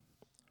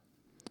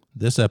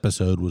This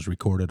episode was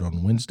recorded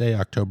on Wednesday,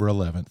 October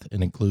 11th,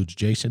 and includes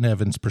Jason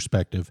Evans'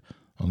 perspective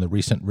on the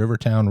recent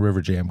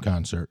RiverJam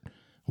concert,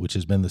 which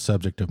has been the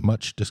subject of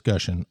much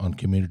discussion on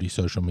community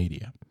social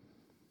media.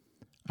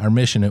 Our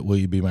mission at Will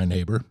You Be My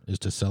Neighbor is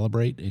to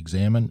celebrate,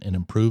 examine, and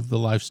improve the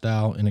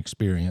lifestyle and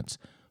experience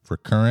for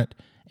current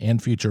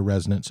and future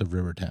residents of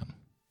Rivertown.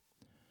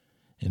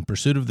 In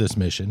pursuit of this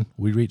mission,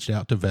 we reached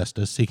out to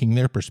Vesta seeking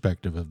their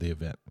perspective of the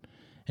event.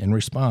 In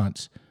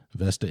response,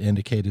 Vesta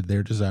indicated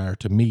their desire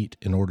to meet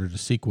in order to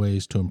seek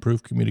ways to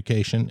improve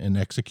communication and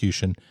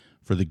execution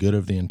for the good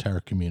of the entire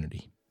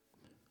community.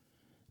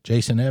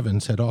 Jason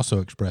Evans had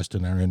also expressed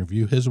in our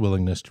interview his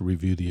willingness to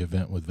review the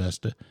event with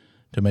Vesta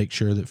to make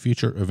sure that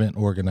future event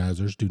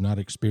organizers do not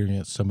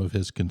experience some of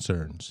his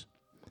concerns.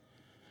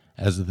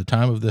 As of the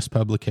time of this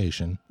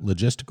publication,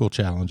 logistical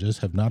challenges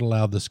have not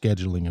allowed the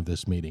scheduling of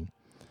this meeting.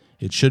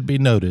 It should be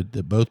noted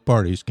that both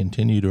parties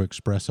continue to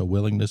express a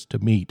willingness to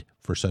meet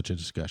for such a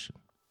discussion.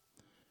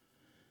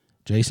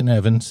 Jason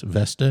Evans,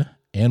 Vesta,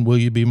 and Will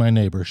You Be My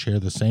Neighbor share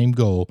the same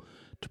goal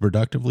to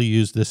productively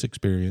use this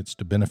experience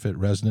to benefit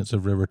residents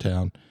of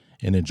Rivertown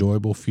in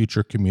enjoyable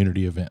future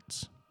community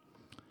events.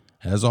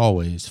 As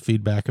always,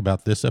 feedback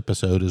about this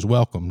episode is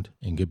welcomed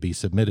and can be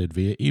submitted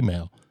via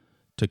email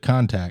to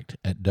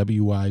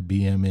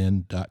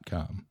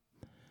contact@wybmn.com.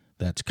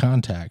 That's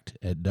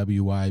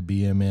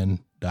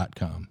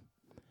contact@wybmn.com.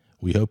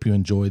 We hope you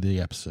enjoy the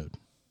episode.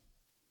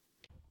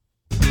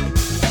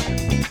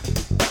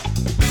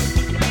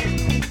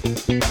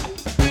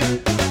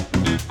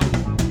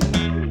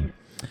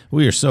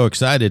 We are so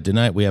excited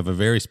tonight. We have a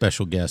very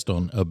special guest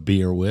on A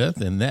Beer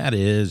With, and that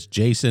is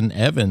Jason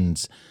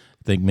Evans.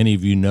 I think many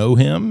of you know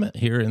him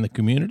here in the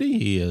community.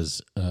 He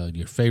is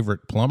your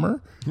favorite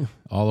plumber,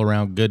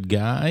 all-around good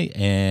guy,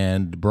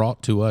 and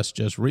brought to us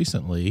just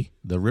recently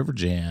the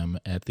RiverJam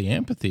at the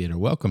amphitheater.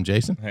 Welcome,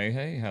 Jason.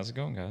 Hey, how's it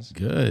going, guys?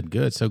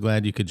 Good. So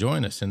glad you could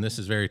join us, and this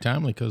is very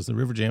timely because the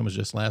RiverJam was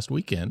just last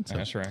weekend. So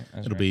That's right.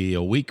 It'll be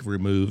a week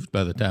removed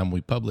by the time we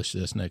publish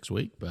this next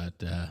week,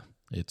 but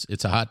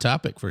it's a hot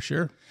topic for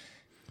sure.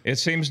 It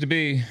seems to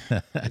be.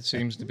 It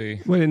seems to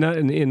be. Well,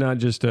 and not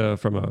just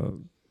from a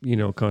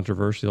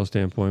controversial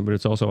standpoint, but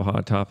it's also a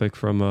hot topic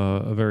from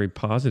a very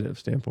positive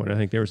standpoint. I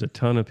think there was a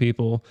ton of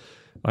people.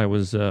 I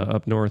was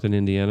up north in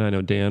Indiana. I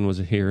know Dan was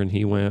here and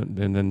he went,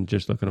 and then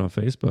just looking on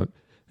Facebook,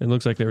 it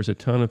looks like there was a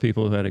ton of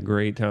people who had a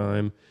great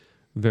time,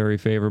 very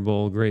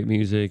favorable, great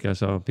music. I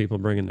saw people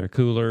bringing their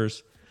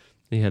coolers.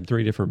 They had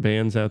 3 different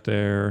bands out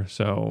there.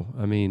 So,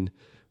 I mean,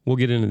 we'll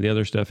get into the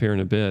other stuff here in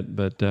a bit,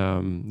 but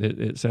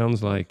it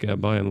sounds like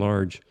by and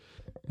large,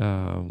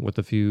 with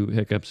a few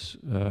hiccups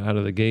out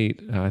of the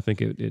gate, I think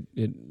it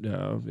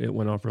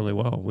went off really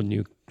well. Wouldn't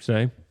you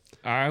say?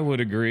 I would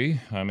agree.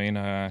 I mean,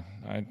 I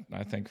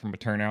think from a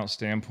turnout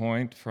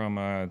standpoint, from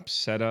a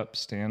setup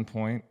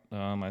standpoint,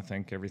 I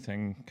think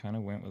everything kind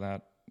of went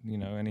without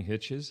any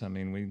hitches. I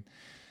mean, we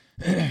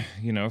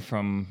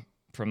from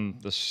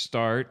the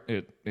start,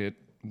 it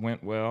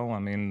went well. I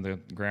mean, the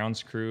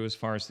grounds crew, as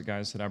far as the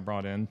guys that I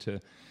brought in to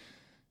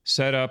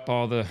set up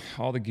all the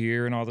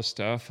gear and all the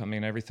stuff. I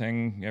mean,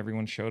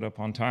 everyone showed up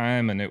on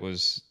time, and it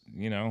was,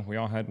 we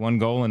all had one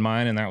goal in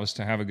mind, and that was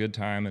to have a good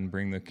time and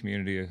bring the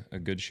community a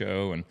good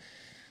show. And,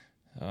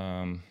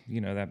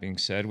 that being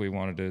said, we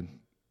wanted to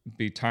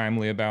be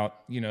timely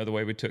about, the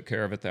way we took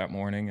care of it that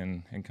morning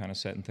and kind of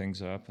setting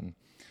things up.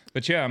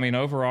 But yeah, I mean,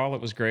 overall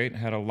it was great.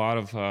 Had a lot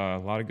of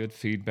good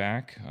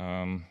feedback.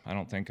 I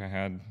don't think I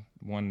had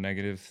one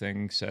negative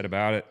thing said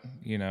about it.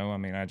 I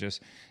mean,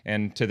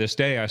 and to this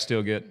day, I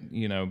still get,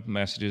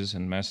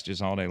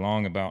 messages all day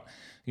long about,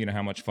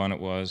 how much fun it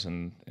was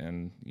and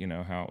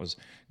how it was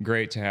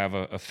great to have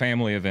a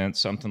family event,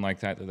 something like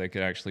that they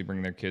could actually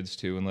bring their kids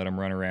to and let them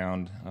run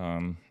around,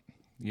 and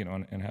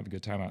have a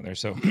good time out there.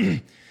 So,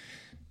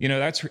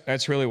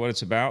 that's really what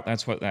it's about.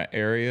 That's what that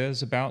area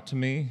is about to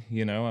me.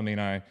 I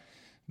mean,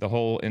 the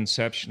whole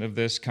inception of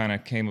this kind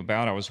of came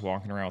about. I was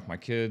walking around with my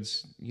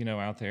kids,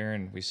 out there,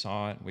 and we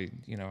saw it. We,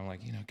 I'm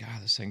like,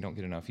 God, this thing don't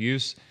get enough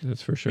use.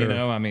 That's for sure.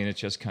 I mean, it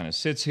just kind of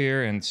sits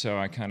here. And so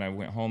I kind of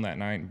went home that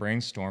night and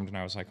brainstormed, and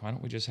I was like, why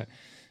don't we just have,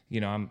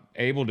 I'm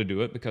able to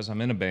do it because I'm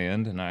in a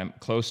band and I'm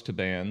close to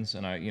bands,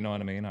 and I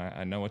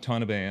know a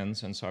ton of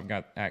bands, and so I've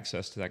got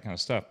access to that kind of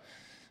stuff.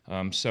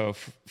 So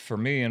for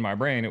me in my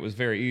brain, it was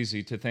very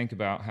easy to think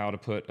about how to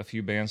put a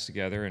few bands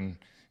together and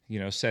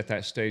set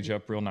that stage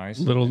up real nice.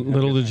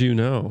 Little did you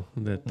know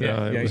that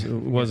it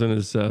wasn't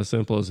as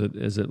simple as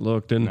it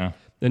looked. And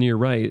then you're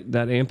right.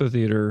 That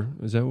amphitheater,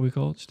 is that what we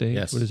call it? Stage?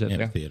 Yes, what is that?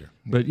 amphitheater.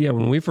 But yeah,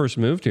 when we first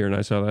moved here and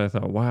I saw that, I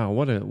thought, wow,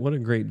 what a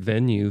great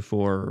venue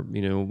for,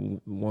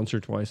 once or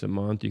twice a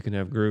month you can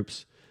have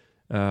groups.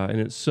 And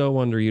it's so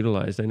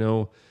underutilized. I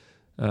know,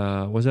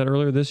 was that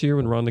earlier this year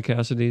when Rhonda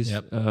Cassidy's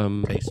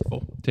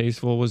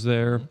Tasteful was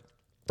there?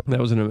 That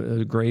was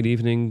a great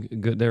evening.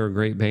 Good, they were a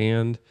great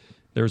band.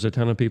 There was a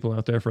ton of people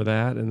out there for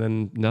that, and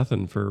then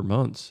nothing for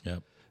months.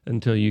 Yep.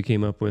 Until you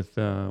came up with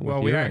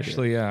well, we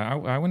actually,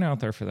 I went out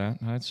there for that.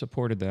 I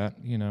supported that,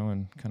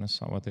 and kind of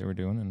saw what they were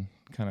doing and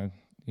kind of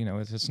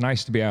it's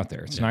nice to be out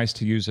there. It's nice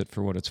to use it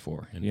for what it's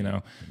for,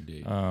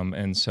 Indeed.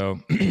 And so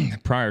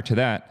prior to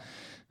that,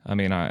 I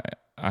mean, I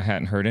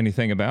hadn't heard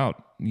anything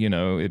about,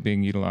 it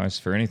being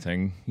utilized for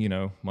anything,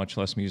 much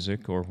less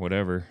music or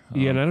whatever.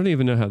 Yeah, and I don't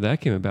even know how that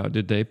came about.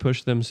 Did they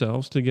push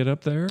themselves to get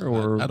up there?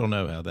 Or I don't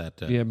know how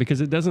that... yeah, because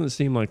it doesn't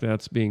seem like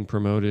that's being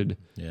promoted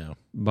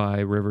by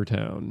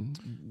Rivertown.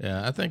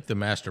 Yeah, I think the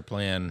master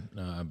plan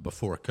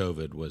before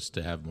COVID was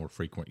to have more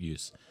frequent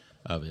use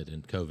of it,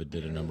 and COVID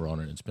did a number on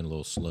it, and it's been a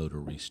little slow to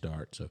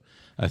restart. So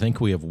I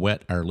think we have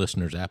whet our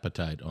listeners'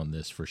 appetite on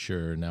this for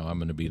sure. Now I'm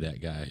going to be that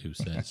guy who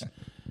says...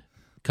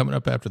 Coming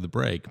up after the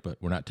break, but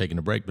we're not taking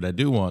a break. But I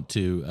do want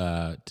to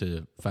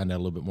find out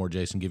a little bit more,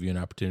 Jason, give you an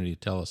opportunity to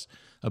tell us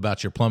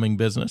about your plumbing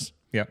business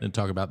and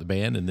talk about the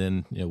band. And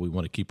then we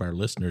want to keep our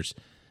listeners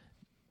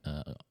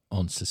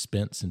on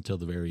suspense until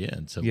the very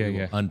end. So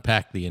we'll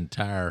unpack the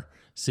entire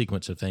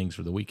sequence of things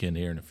for the weekend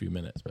here in a few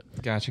minutes.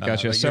 But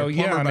Gotcha. So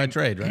you're a plumber by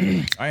trade,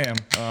 right? I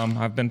am.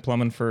 I've been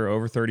plumbing for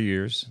over 30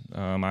 years.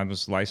 I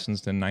was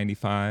licensed in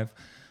 95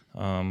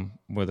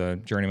 with a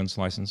journeyman's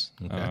license,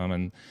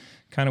 and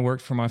kind of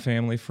worked for my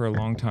family for a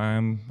long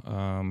time,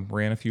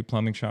 ran a few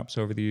plumbing shops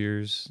over the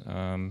years,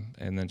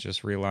 and then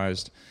just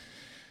realized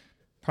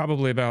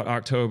probably about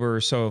October or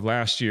so of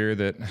last year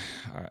that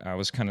I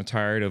was kind of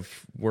tired of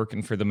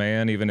working for the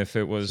man, even if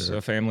it was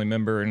a family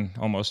member, and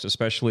almost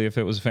especially if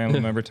it was a family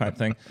member type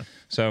thing.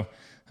 So,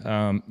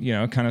 kind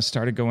of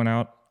started going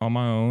out on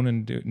my own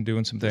and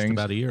doing some things. Just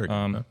about a year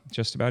ago.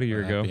 Just about a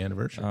year ago. Happy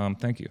anniversary.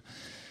 Thank you.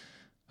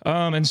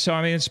 And so,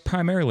 I mean, it's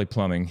primarily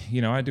plumbing.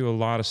 I do a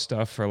lot of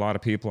stuff for a lot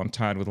of people. I'm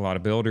tied with a lot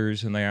of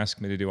builders, and they ask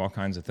me to do all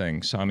kinds of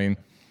things. So, I mean,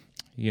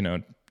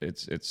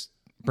 it's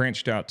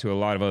branched out to a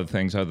lot of other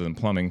things other than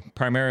plumbing.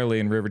 Primarily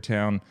in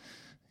Rivertown,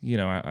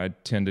 I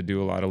tend to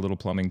do a lot of little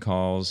plumbing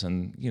calls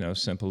and,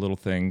 simple little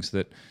things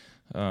that,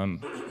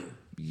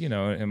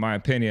 in my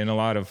opinion, a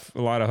lot of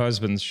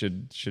husbands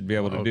should be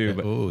able to do.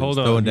 But hold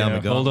on,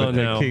 hold on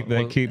now.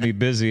 They keep me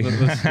busy.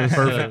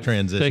 Perfect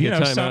transition. Take a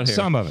time out here.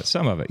 Some of it,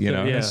 some of it,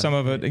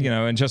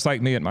 and just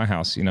like me at my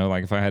house,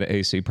 like if I had an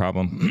AC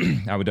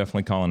problem, I would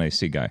definitely call an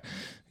AC guy.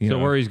 So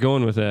where he's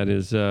going with that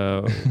is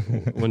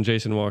when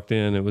Jason walked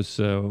in, it was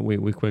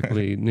we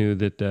quickly knew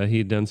that he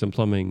had done some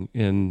plumbing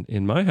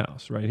in my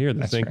house right here,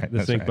 the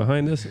sink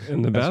behind us,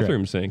 and the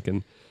bathroom sink,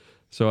 and.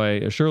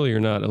 So surely you're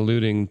not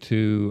alluding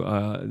to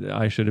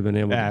I should have been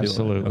able to do it.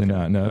 Absolutely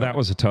not. No, that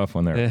was a tough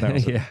one there.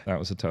 That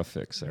was a tough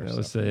fix there.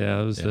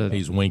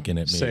 He's winking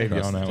at me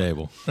across the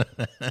table.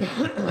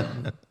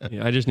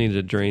 I just needed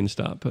a drain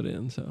stop put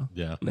in. So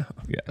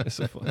it's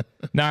so fun.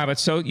 But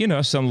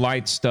so some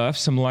light stuff,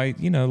 some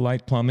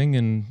light plumbing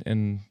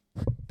and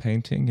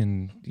painting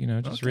and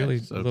just really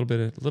a little bit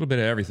of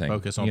everything.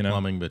 Focus on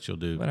plumbing, but you'll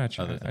do. But I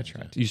try.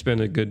 You spend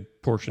a good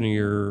portion of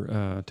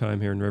your time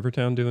here in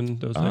Rivertown doing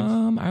those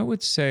things. I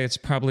would say it's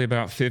probably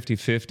about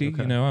 50-50.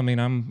 Okay. I mean,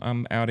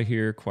 I'm out of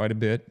here quite a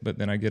bit, but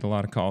then I get a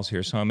lot of calls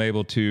here, so I'm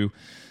able to.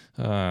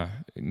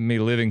 Me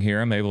living here,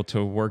 I'm able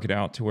to work it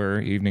out to where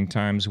evening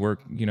times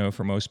work,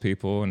 for most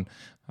people, and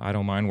I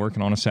don't mind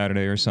working on a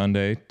Saturday or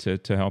Sunday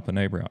to help a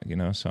neighbor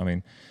out. So I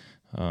mean.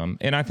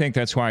 And I think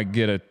that's why I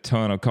get a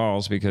ton of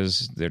calls,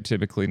 because they're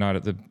typically not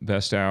at the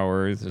best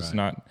hours. It's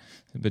not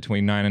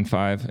between 9 and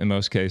 5 in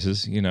most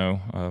cases,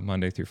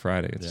 Monday through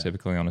Friday. It's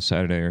typically on a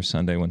Saturday or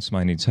Sunday when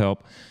somebody needs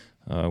help,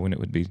 when it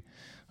would be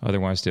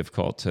otherwise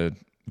difficult to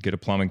get a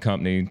plumbing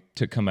company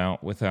to come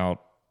out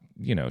without,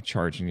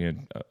 charging you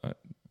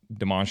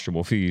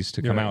demonstrable fees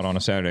to come out on a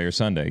Saturday or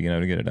Sunday,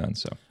 to get it done.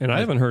 So, and I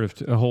haven't heard of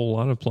a whole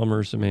lot of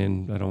plumbers. I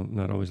mean,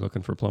 not always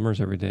looking for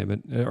plumbers every day, but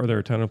are there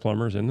a ton of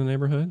plumbers in the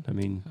neighborhood? I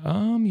mean,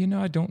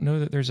 I don't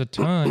know that there's a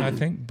ton. I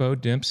think Bo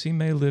Dempsey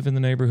may live in the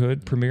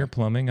neighborhood. Premier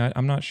Plumbing.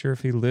 I'm not sure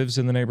if he lives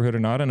in the neighborhood or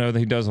not. I know that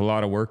he does a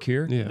lot of work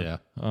here. Yeah.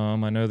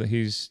 I know that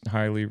he's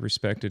highly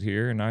respected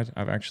here, and I've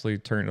actually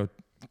turned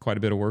quite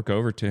a bit of work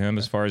over to him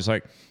as far as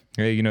like,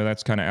 hey,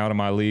 that's kind of out of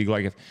my league.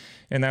 Like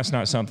and that's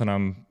not something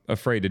I'm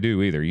afraid to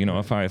do either.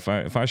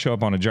 If I show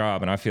up on a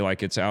job and I feel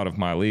like it's out of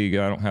my league,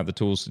 I don't have the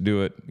tools to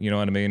do it. You know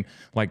what I mean?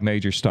 Like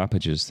major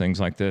stoppages, things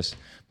like this.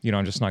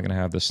 I'm just not going to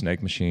have the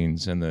snake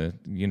machines and the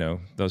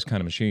those kind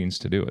of machines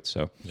to do it.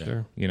 So,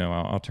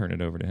 I'll turn it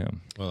over to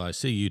him. Well, I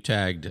see you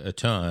tagged a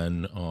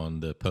ton on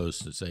the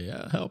posts that say,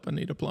 "Help! I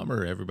need a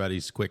plumber."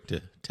 Everybody's quick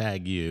to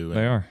tag you.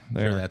 They are.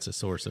 That's a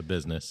source of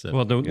business. So.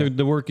 Well,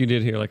 the work you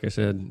did here, like I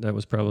said, that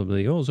was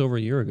probably it was over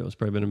a year ago. It's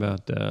probably been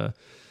about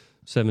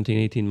 17,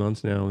 18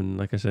 months now, and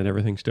like I said,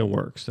 everything still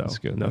works. So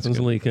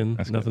nothing's leaking,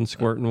 nothing's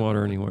squirting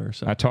water anywhere.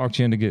 So I talked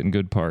you into getting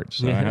good parts,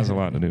 so it has a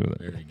lot to do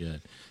with it. Very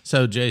good.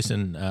 So,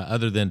 Jason,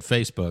 other than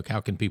Facebook,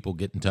 how can people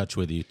get in touch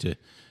with you to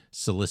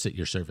solicit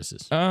your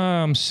services?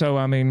 So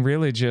I mean,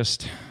 really,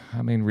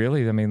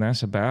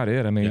 that's about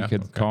it. I mean, you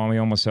could call me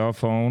on my cell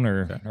phone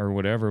or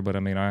whatever, but I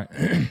mean, I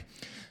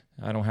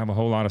don't have a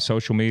whole lot of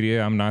social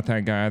media. I'm not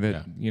that guy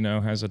that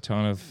has a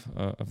ton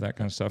of that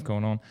kind of stuff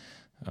going on.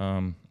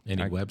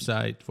 Any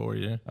website for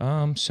you?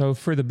 So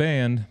for the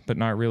band, but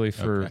not really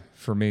for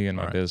me and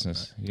my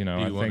business. Right. You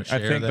know, Do you I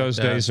think those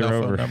days are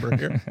over. Number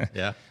here?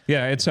 Yeah.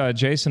 Yeah, it's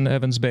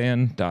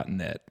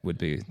JasonEvansBand.net would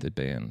be the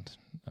band.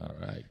 All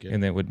right, good.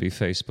 And that would be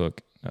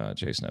Facebook,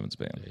 Jason Evans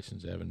Band.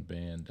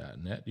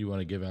 JasonEvansBand.net. Do you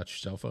want to give out your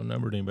cell phone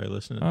number to anybody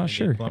listening?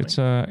 Sure. It's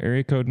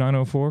area code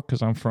 904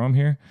 because I'm from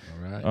here.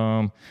 All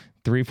right.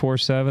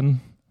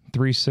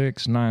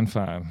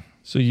 347-3695.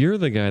 So you're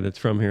the guy that's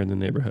from here in the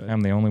neighborhood.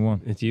 I'm the only one.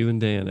 It's you and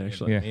Dan,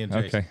 actually. Yeah.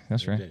 Okay,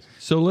 that's right.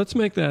 So let's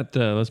make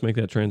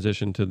that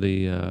transition to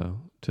the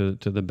to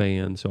the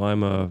band. So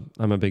I'm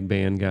a big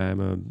band guy. I'm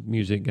a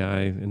music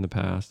guy in the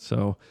past.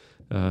 So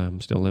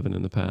I'm still living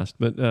in the past.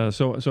 But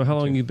so how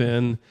long you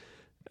been?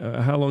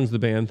 How long's the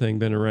band thing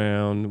been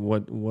around?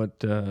 What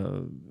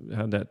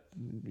how'd that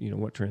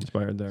what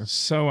transpired there?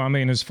 So I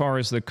mean, as far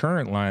as the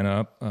current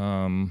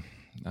lineup,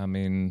 I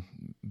mean,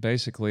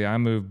 basically, I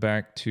moved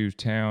back to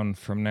town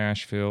from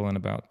Nashville in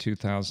about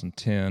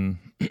 2010.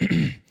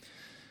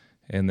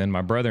 And then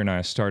my brother and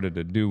I started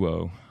a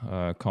duo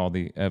called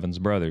the Evans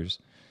Brothers.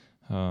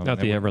 Not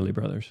the Everly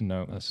Brothers.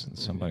 No, that's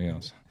somebody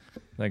else.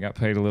 They got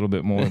paid a little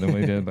bit more than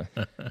we did.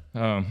 But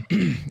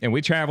and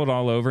we traveled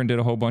all over and did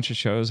a whole bunch of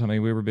shows. I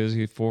mean, we were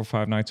busy 4 or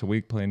 5 nights a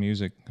week playing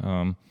music.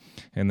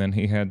 And then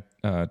he had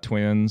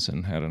twins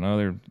and had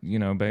another,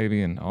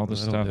 baby, and all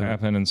this stuff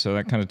happened. And so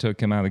that kind of took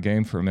him out of the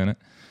game for a minute,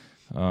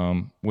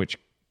 which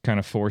kind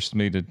of forced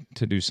me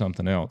to do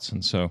something else.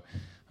 And so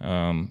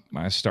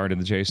I started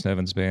the Jason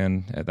Evans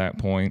Band at that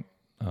point,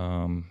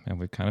 and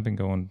we've kind of been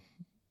going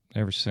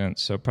ever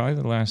since. So probably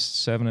the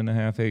last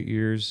 7.5, 8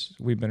 years,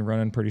 we've been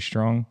running pretty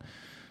strong.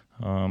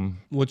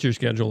 What's your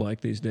schedule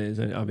like these days?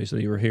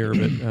 Obviously, you were here,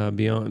 but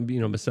beyond,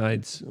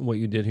 besides what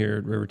you did here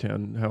at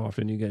Rivertown, how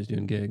often are you guys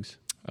doing gigs?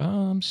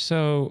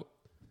 So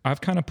I've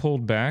kind of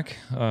pulled back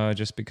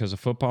just because of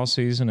football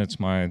season. It's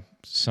my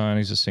son;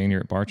 he's a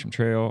senior at Bartram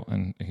Trail,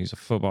 and he's a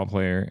football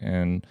player.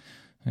 And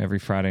every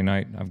Friday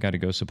night, I've got to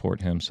go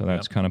support him. So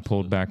that's kind of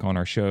pulled back on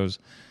our shows.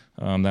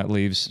 That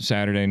leaves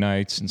Saturday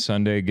nights and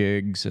Sunday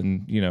gigs,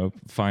 and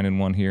finding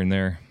one here and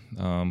there.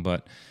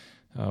 But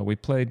we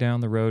play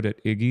down the road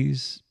at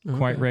Iggy's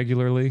quite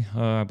regularly.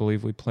 I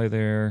believe we play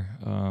there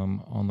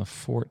on the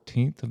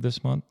 14th of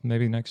this month,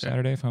 maybe next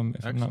Saturday, if I'm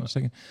not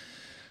mistaken.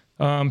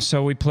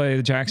 So we play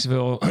the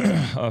Jacksonville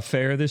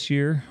Fair this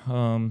year.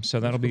 So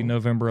that'll be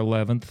November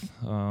 11th.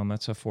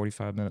 That's a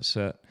 45-minute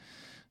set.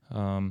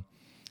 I'm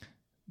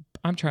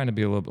trying to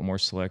be a little bit more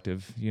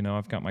selective.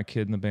 I've got my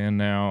kid in the band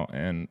now,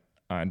 and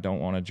I don't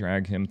want to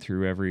drag him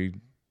through every,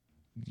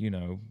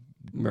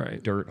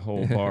 dirt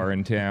hole bar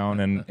in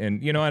town.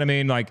 And you know what I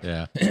mean? Like,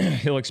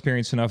 he'll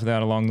experience enough of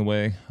that along the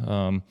way.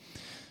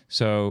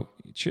 So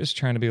just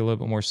trying to be a little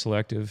bit more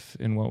selective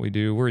in what we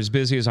do. We're as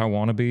busy as I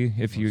want to be,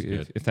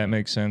 if that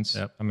makes sense.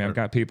 Yep. I mean, I've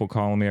got people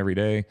calling me every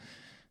day.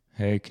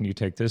 Hey, can you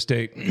take this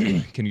date?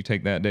 Can you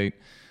take that date?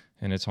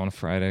 And it's on a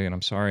Friday, and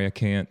I'm sorry I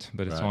can't,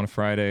 but it's on a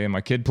Friday, and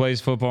my kid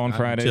plays football on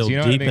Fridays. Until deep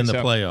what I mean? In the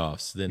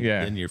playoffs,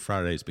 then your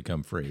Fridays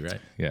become free,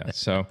 right? Yeah.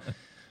 So,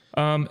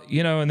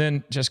 and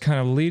then just kind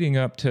of leading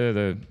up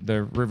to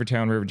the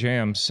Rivertown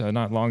RiverJam. So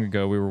not long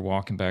ago, we were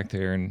walking back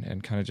there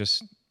and kind of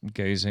just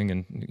gazing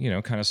and,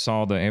 kind of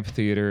saw the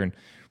amphitheater and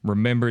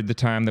remembered the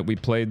time that we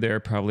played there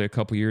probably a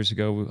couple years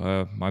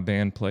ago. My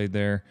band played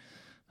there.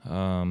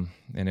 And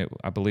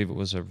I believe it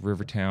was a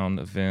Rivertown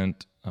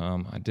event.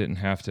 I didn't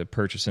have to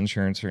purchase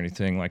insurance or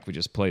anything. Like, we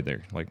just played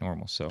there like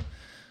normal. So,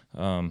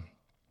 kind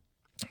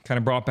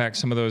of brought back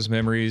some of those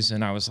memories,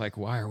 and I was like,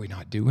 why are we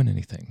not doing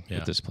anything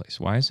with this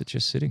place? Why is it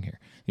just sitting here?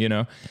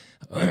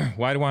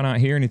 Why do I not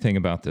hear anything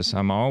about this?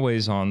 I'm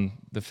always on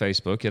the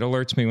Facebook. It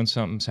alerts me when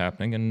something's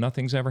happening, and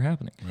nothing's ever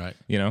happening. Right.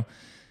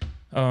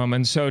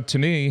 And so to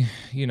me,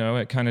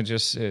 it kind of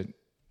just,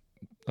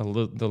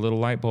 the little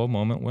light bulb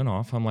moment went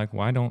off. I'm like,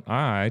 why don't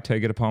I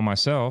take it upon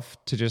myself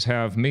to just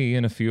have me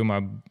and a few of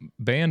my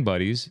band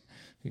buddies,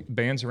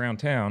 bands around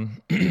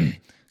town,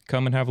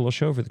 come and have a little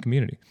show for the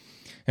community?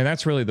 And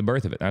that's really the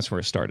birth of it. That's where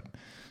it started.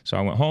 So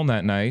I went home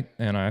that night,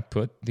 and I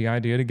put the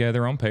idea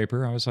together on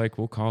paper. I was like,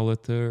 we'll call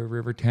it the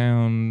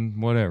Rivertown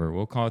whatever.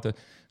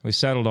 We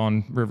settled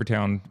on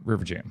Rivertown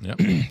RiverJam.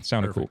 Yep.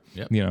 Sounded perfect.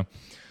 Cool. Yep.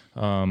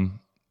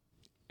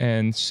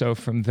 And so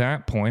from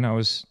that point, I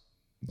was,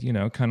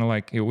 kind of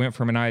like, it went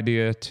from an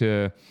idea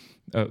to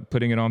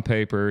putting it on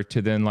paper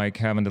to then like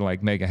having to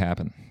like make it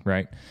happen.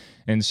 Right.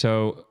 And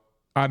so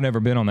I've never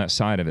been on that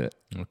side of it.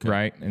 Okay.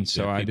 Right. And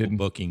so I didn't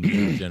booking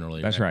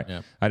generally. That's right.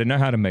 Yeah. I didn't know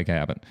how to make it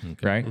happen.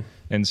 Okay. Right.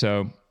 And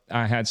so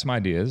I had some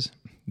ideas,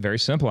 very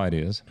simple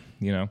ideas,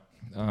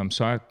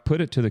 so I put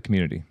it to the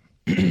community.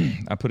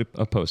 I put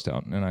a post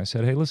out, and I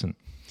said, hey, listen,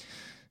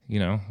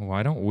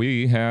 why don't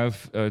we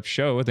have a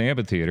show at the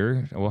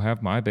amphitheater? We'll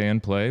have my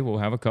band play. We'll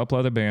have a couple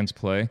other bands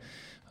play.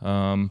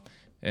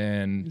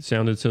 And it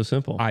sounded so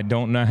simple. I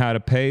don't know how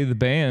to pay the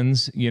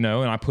bands, and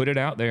I put it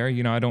out there,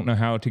 I don't know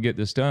how to get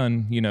this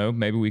done.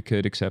 Maybe we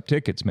could accept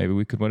tickets. Maybe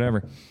we could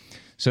whatever.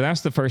 So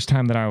that's the first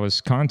time that I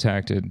was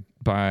contacted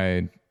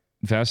by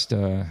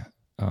Vesta,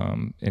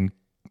 in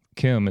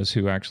Kim is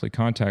who actually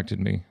contacted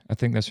me. I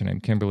think that's her name,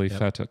 Kimberly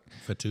Fatuk.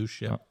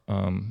 Fatouche, yeah.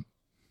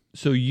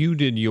 So you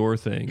did your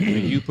thing. I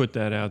mean, you put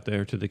that out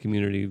there to the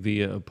community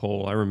via a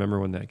poll. I remember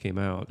when that came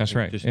out. That's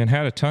right. And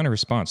had a ton of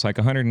response. Like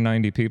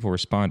 190 people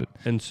responded.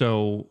 And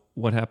so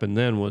what happened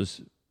then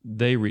was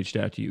they reached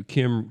out to you.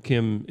 Kim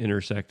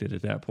intersected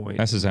at that point.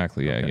 That's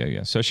exactly,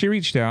 yeah. So she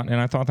reached out, and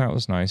I thought that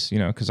was nice,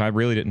 because I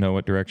really didn't know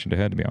what direction to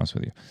head, to be honest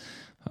with you.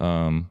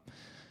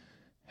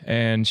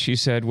 And she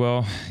said,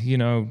 well,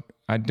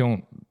 I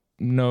don't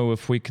know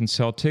if we can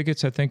sell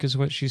tickets, I think is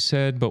what she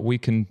said, but we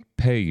can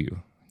pay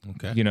you.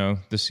 Okay.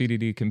 The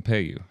CDD can pay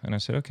you. And I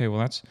said, okay,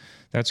 well,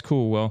 that's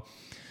cool. Well,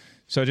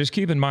 so just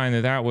keep in mind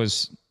that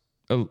was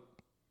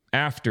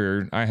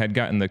after I had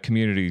gotten the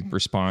community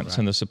response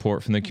and the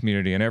support from the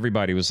community, and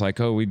everybody was like,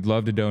 oh, we'd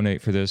love to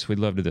donate for this. We'd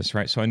love to this,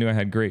 right? So I knew I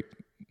had great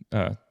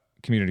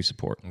community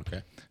support.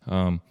 Okay.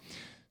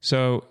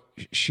 So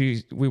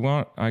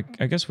I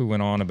guess we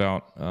went on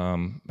about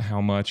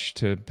how much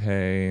to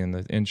pay and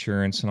the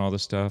insurance and all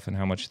this stuff and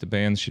how much the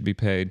bands should be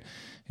paid.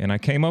 And I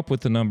came up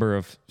with the number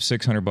of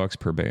 $600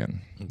 per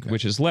band,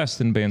 which is less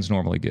than bands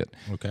normally get.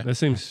 Okay. That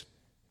seems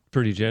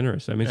pretty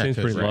generous. I mean, it seems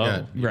pretty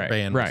low. Right.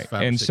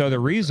 And so the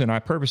reason I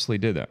purposely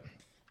did that,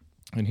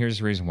 and here's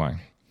the reason why.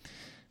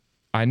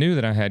 I knew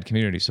that I had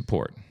community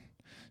support.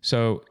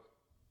 So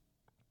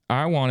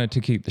I wanted to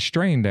keep the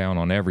strain down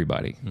on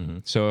everybody. Mm-hmm.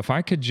 So if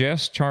I could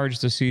just charge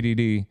the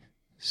CDD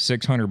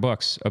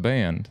 $600 a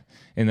band,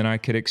 and then I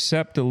could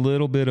accept a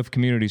little bit of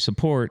community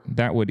support,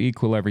 that would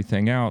equal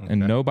everything out, and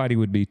nobody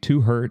would be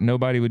too hurt.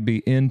 Nobody would be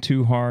in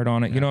too hard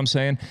on it. Yeah. You know what I'm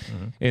saying?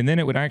 Mm-hmm. And then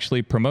it would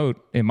actually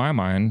promote, in my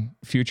mind,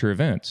 future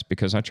events,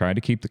 because I tried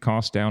to keep the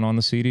cost down on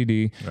the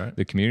CDD. Right.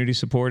 The community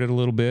supported a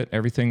little bit.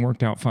 Everything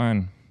worked out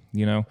fine,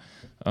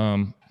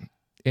 and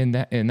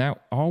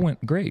that all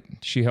went great.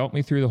 She helped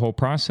me through the whole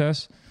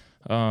process.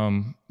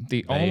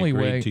 They only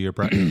way to your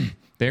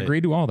they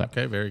agreed to all that.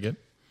 Okay, very good.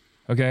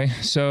 Okay,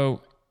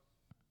 so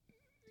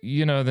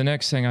the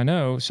next thing I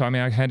know,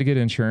 I had to get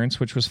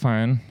insurance, which was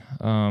fine.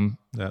 And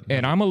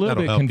I'm a little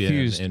bit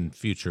confused in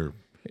future.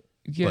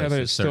 Yeah, places,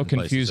 but it's still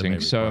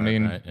confusing. So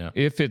right? Yeah.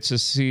 if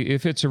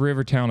it's a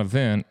Rivertown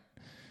event,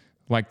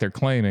 like they're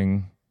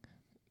claiming,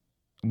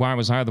 why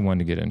was I the one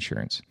to get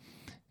insurance?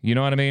 You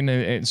know what I mean?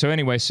 And so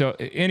anyway, it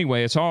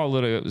was all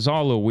a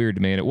little weird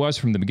to me, and it was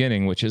from the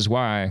beginning, which is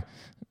why.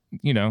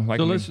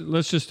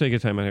 Let's just take a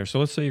time out here. So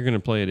let's say you're going to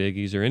play at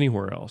Iggy's or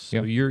anywhere else.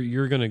 So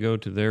you're going to go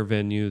to their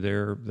venue,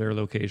 their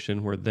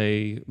location, where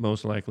they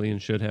most likely and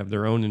should have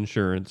their own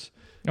insurance.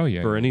 Oh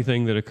yeah. For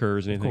anything that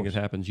occurs, anything that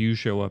happens, you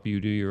show up,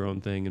 you do your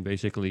own thing, and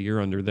basically you're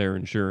under their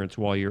insurance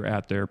while you're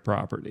at their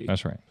property.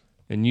 That's right.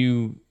 And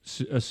you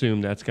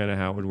assume that's kind of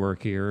how it would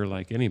work here,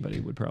 like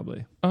anybody would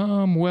probably.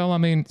 Well,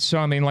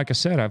 like I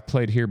said, I've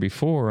played here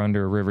before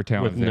under a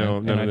Rivertown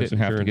event, and I didn't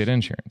have to get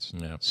insurance.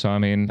 Yeah. So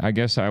I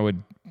guess I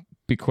would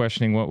be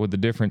questioning what would the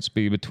difference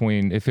be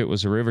between if it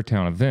was a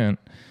Rivertown event,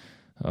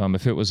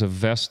 if it was a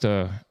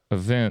Vesta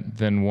event,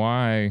 then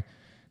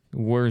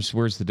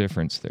where's the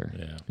difference there?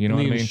 Yeah. You know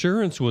what I mean? The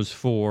insurance was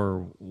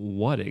for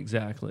what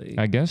exactly?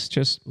 I guess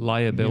just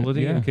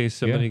liability in case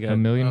somebody got $1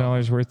 million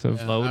worth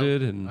of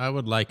loaded. I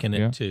would liken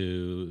it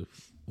to,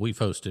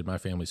 my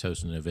family's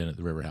hosted an event at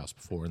the River House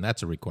before, and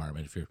that's a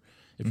requirement.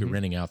 If you're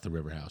renting out the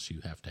River House, you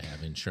have to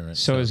have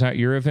insurance. So is that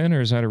your event or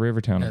is that a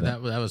Rivertown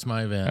event? That was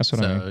my event. That's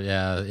what I mean.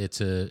 Yeah,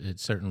 it's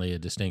certainly a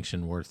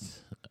distinction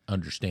worth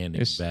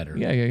understanding better.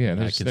 Yeah.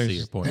 I can see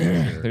your point.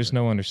 Sure. There's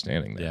no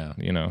understanding there.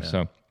 Yeah.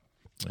 So,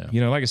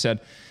 like I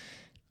said,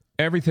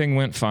 everything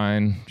went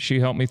fine. She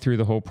helped me through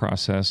the whole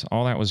process.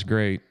 All that was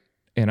great.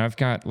 And I've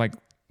got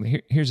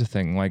here's the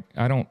thing,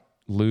 I don't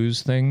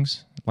lose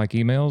things like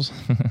emails.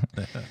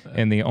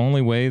 And the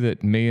only way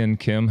that me and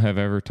Kim have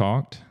ever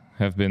talked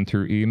have been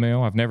through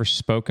email. I've never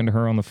spoken to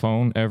her on the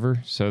phone ever.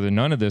 So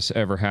none of this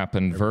ever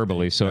happened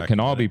verbally. So it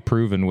can all be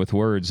proven with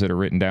words that are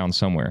written down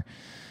somewhere.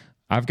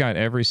 I've got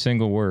every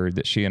single word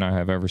that she and I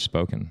have ever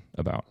spoken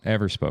about.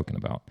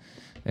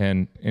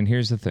 And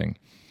here's the thing,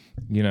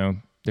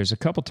 there's a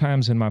couple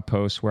times in my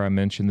posts where I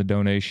mentioned the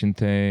donation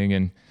thing,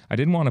 and I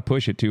didn't want to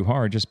push it too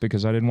hard just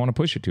because I didn't want to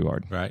push it too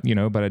hard. Right.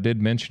 But I did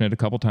mention it a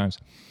couple times.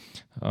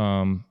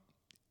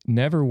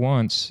 Never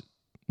once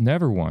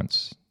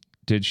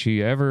did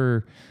she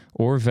ever,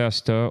 or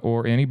Vesta,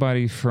 or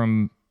anybody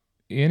from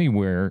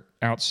anywhere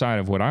outside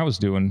of what I was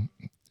doing,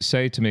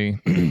 say to me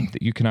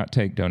that you cannot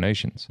take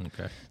donations.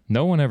 Okay.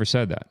 No one ever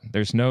said that.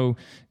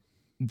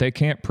 They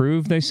can't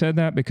prove they said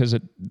that because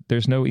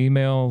there's no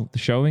email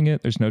showing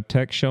it. There's no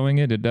text showing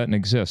it. It doesn't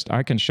exist.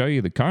 I can show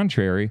you the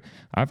contrary.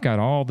 I've got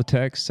all the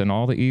texts and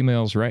all the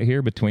emails right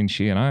here between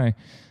she and I.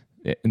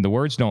 And the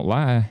words don't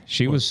lie.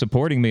 She was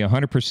supporting me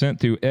 100%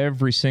 through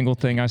every single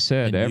thing I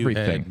said, and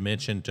everything. You had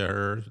mentioned to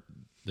her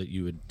that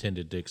you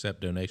intended to accept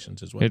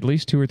donations as well? At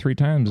least 2 or 3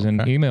 times in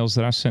emails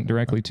that I sent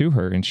directly to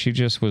her. And she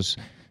just was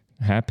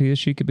happy as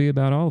she could be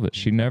about all of it.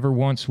 She never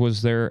once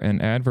was there an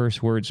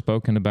adverse word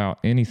spoken about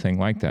anything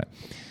like that.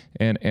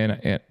 And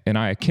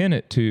I akin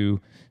it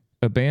to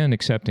a band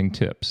accepting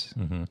tips.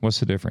 Mm-hmm. What's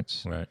the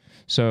difference? Right.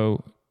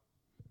 So,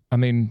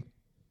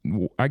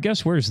 I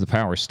guess where's the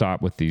power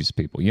stop with these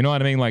people? You know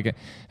what I mean? Like,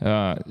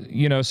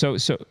 you know, so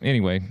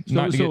anyway,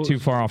 not to get too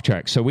far off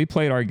track. So we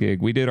played our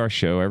gig, we did our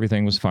show,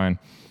 everything was fine.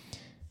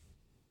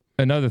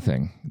 Another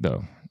thing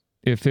though,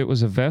 if it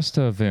was a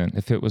Vesta event,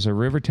 if it was a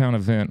Rivertown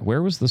event,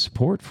 where was the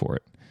support for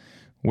it?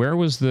 Where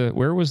was the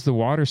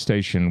water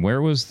station?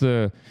 Where was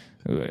the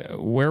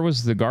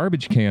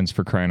garbage cans,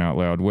 for crying out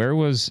loud? Where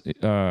was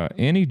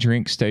any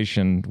drink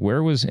station?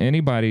 Where was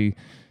anybody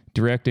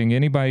directing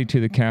anybody to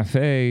the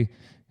cafe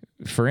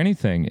for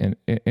anything?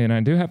 And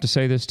I do have to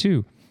say this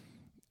too.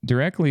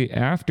 Directly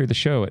after the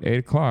show at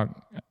 8:00,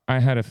 I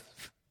had a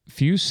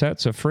few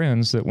sets of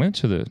friends that went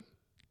to the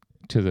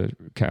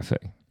cafe.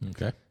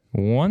 Okay.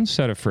 One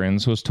set of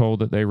friends was told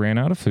that they ran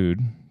out of food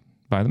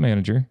by the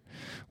manager.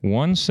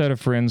 One set of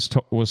friends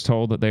was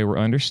told that they were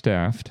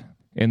understaffed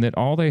and that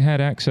all they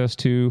had access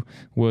to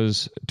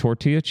was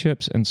tortilla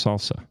chips and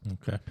salsa.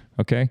 Okay.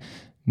 Okay.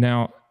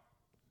 Now,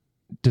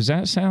 does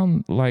that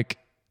sound like,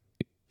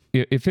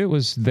 if it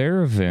was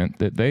their event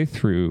that they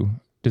threw,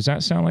 does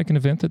that sound like an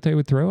event that they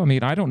would throw? I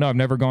mean, I don't know. I've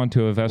never gone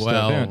to a Vesta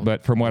event,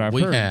 but from what I've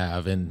heard. We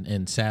have,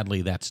 and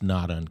sadly, that's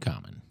not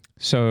uncommon.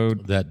 So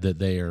that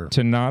they are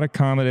to not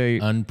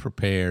accommodate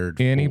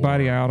unprepared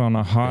anybody out on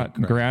a hot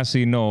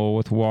grassy knoll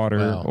with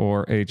water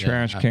or a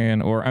trash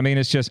can, or I mean,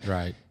 it's just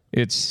right.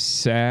 It's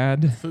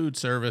sad. Food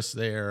service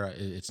there,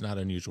 it's not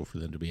unusual for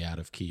them to be out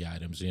of key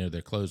items. You know,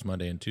 they're closed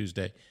Monday and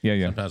Tuesday.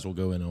 Yeah. Sometimes we'll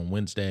go in on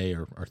Wednesday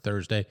or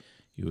Thursday.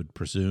 You would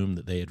presume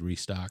that they had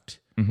restocked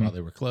while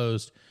they were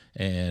closed,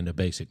 and a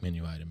basic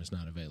menu item is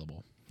not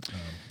available.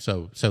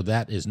 So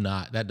that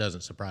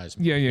doesn't surprise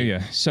me.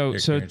 Yeah. So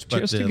just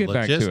to get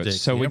back to it,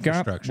 so we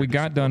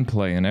got done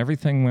playing.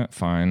 Everything went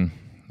fine,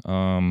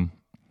 and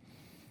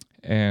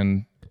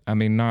I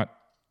mean, not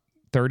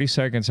 30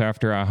 seconds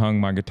after I hung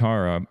my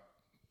guitar up,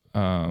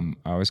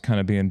 I was kind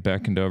of being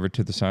beckoned over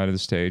to the side of the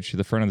stage, to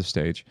the front of the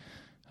stage,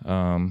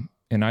 and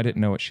I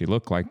didn't know what she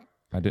looked like.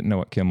 I didn't know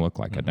what Kim looked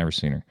like. I'd never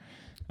seen her.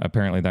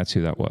 Apparently, that's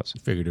who that was.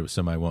 Figured it was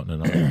somebody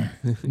wanting to know.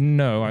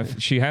 No,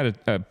 she had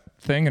a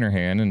thing in her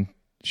hand, and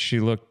she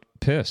looked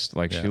pissed.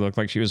 Like she looked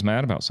like she was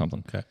mad about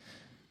something. Okay.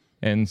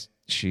 And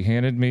she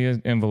handed me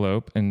an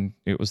envelope, and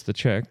it was the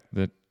check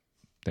that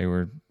they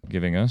were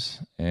giving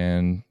us.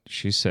 And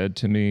she said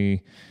to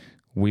me,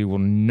 "We will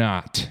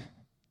not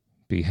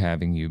be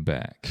having you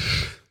back."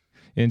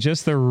 In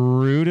just the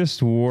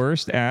rudest,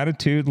 worst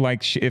attitude.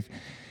 Like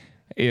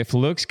if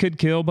looks could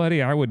kill,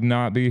 buddy, I would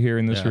not be here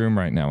in this room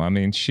right now. I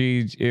mean,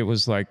 she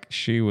was like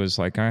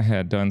I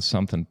had done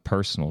something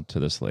personal to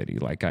this lady.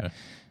 Like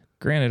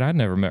granted, I'd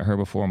never met her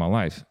before in my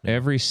life.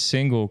 Every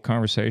single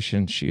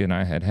conversation she and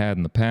I had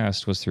in the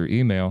past was through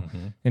email,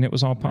 and it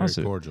was all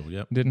positive. Very cordial,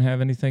 yep. Didn't have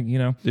anything, you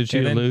know. Did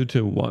she allude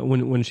to what,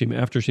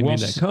 after she made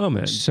that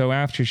comment? So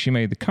after she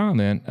made the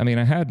comment, I mean,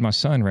 I had my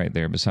son right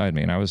there beside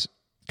me, and I was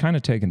kind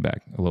of taken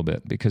back a little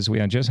bit because we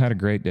had just had a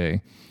great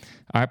day.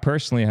 I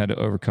personally had to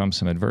overcome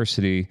some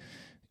adversity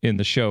in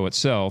the show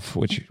itself,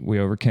 which we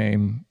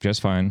overcame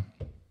just fine.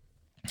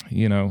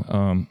 You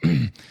know,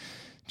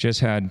 just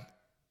had,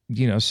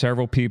 you know,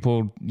 several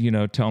people, you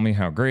know, tell me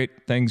how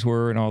great things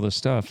were and all this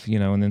stuff, you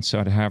know, and then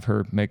so to have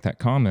her make that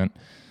comment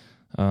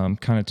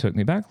kind of took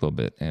me back a little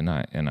bit. And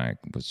I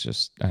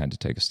had to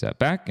take a step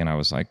back, and I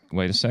was like,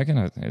 wait a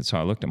second. So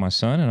I looked at my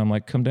son and I'm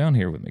like, come down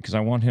here with me, because I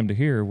want him to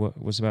hear what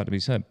was about to be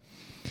said.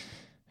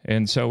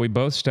 And so we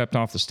both stepped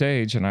off the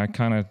stage, and I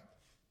kind of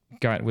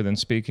got within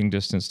speaking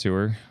distance to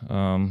her.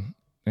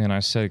 And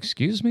I said,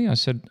 excuse me? I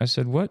said,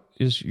 what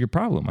is your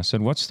problem? I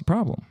said, what's the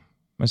problem?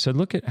 I said,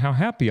 look at how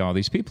happy all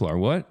these people are.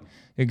 What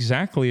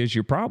exactly is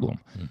your problem?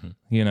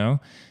 You know?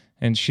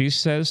 And she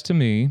says to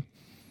me,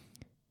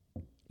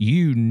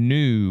 you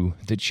knew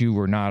that you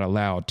were not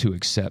allowed to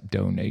accept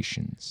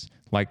donations.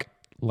 Like,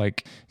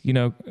 you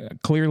know,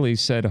 clearly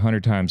said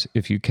 100 times,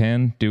 if you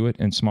can, do it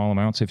in small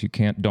amounts. If you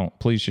can't, don't.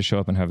 Please just show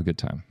up and have a good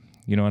time.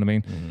 You know what I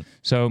mean?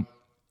 So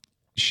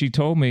she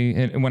told me,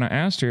 and when I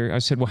asked her, I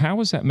said, well, how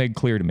was that made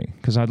clear to me?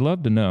 Because I'd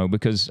love to know,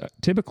 because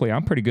typically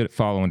I'm pretty good at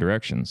following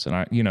directions.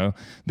 And you know,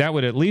 that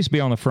would at least be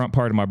on the front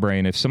part of my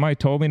brain. If somebody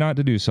told me not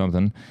to do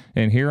something,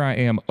 and here I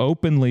am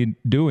openly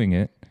doing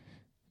it,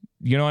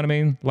 you know what I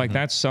mean? Like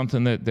that's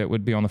something that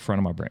would be on the front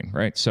of my brain,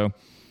 right? So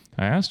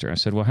I asked her, I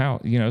said, well, how,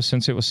 you know,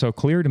 since it was so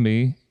clear to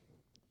me,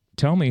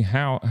 tell me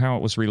how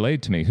it was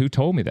relayed to me. Who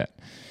told me that?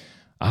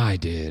 I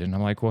did. And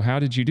I'm like, well, how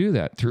did you do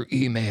that? Through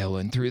email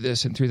and through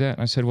this and through that.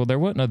 And I said, well, there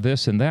wasn't a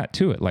this and that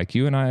to it. Like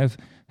you and I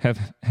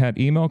have had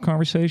email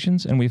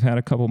conversations, and we've had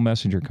a couple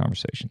messenger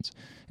conversations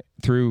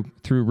through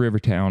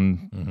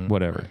Rivertown,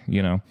 whatever,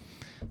 you know?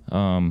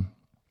 And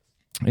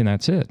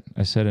that's it.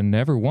 I said, and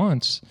never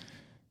once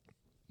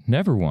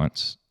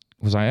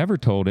was I ever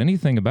told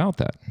anything about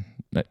that.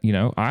 You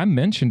know, I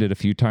mentioned it a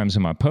few times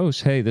in my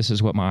posts. Hey, this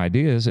is what my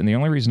idea is. And the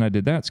only reason I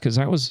did that is because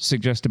I was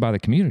suggested by the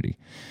community.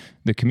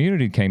 The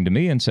community came to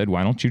me and said,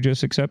 why don't you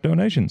just accept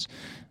donations?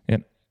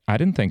 And I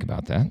didn't think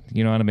about that.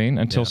 You know what I mean?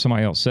 Until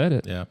somebody else said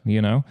it,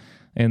 you know?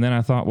 And then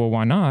I thought, well,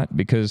 why not?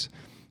 Because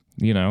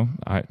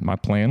My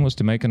plan was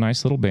to make a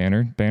nice little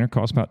banner. Banner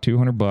cost about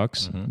 $200.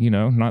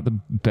 Mm-hmm. Not the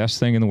best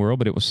thing in the world,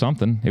 but it was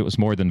something. It was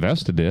more than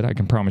Vesta did. I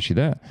can promise you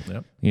that.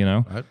 Yep.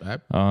 I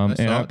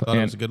thought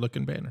it was a good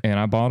looking banner. And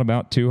I bought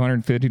about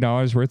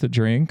 $250 worth of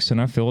drinks, and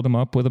I filled them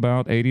up with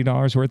about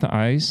 $80 worth of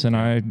ice, and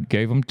I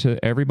gave them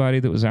to everybody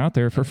that was out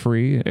there for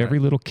free. Every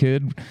little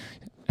kid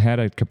had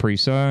a Capri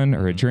Sun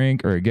or a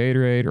drink or a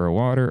Gatorade or a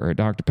water or a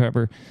Dr.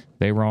 Pepper.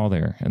 They were all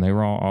there, and they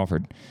were all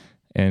offered.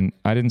 And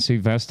I didn't see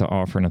Vesta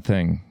offering a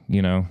thing.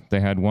 They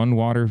had one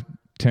water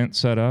tent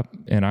set up,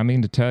 and I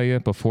mean to tell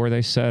you, before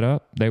they set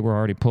up, they were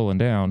already pulling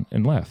down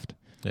and left.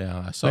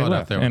 Yeah, I saw it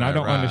out there. And I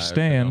don't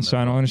understand. So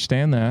I don't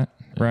understand that,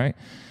 right?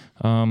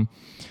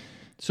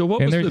 So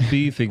what was the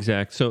beef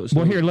exact? So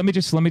well, here, let me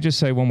just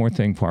say one more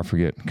thing before I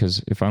forget,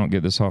 because if I don't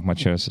get this off my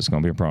chest, it's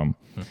going to be a problem.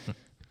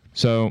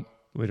 So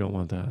we don't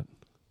want that.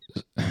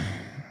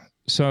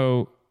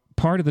 So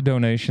part of the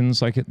donations,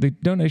 the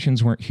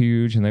donations weren't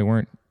huge, and it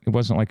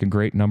wasn't like a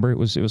great number. It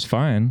was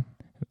fine.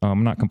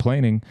 I'm not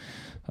complaining.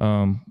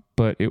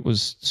 But it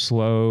was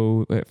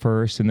slow at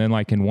first. And then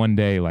in one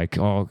day, a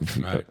couple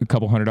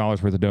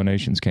 $100 worth of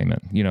donations came in,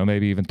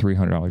 maybe even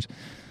 $300.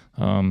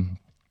 And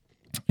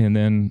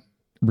then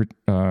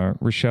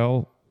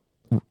Rachel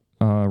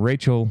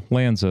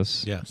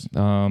Lanzas. Yes.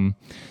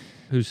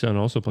 Whose son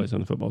also plays on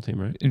the football team,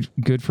 right?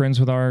 Good friends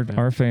with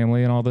our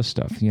family and all this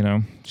stuff,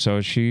 So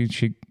she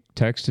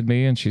texted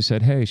me and she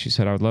said, "Hey," she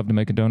said, "I would love to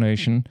make a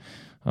donation.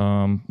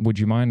 Would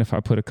you mind if I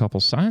put a couple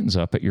signs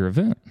up at your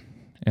event?"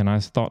 And I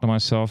thought to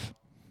myself,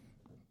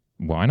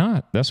 why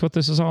not? That's what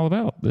this is all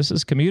about. This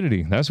is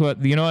community. That's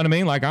what, you know what I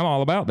mean? I'm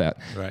all about that.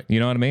 Right. You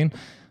know what I mean?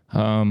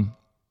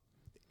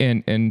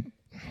 And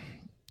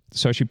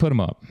so she put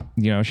them up.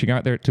 She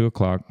got there at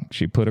 2:00.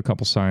 She put a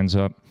couple signs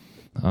up.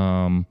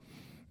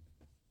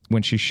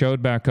 When she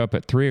showed back up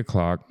at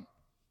 3:00,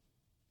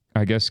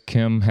 I guess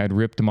Kim had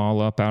ripped them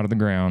all up out of the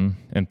ground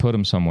and put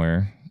them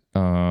somewhere.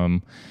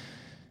 And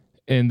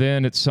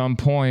then at some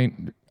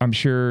point, I'm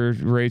sure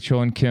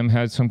Rachel and Kim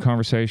had some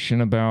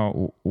conversation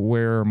about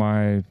where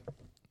my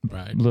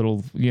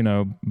little,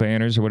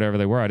 banners or whatever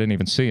they were. I didn't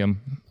even see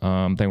them.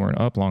 They weren't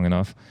up long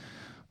enough.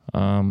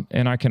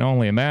 And I can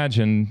only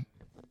imagine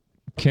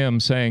Kim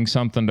saying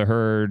something to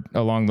her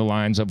along the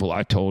lines of, "Well,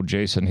 I told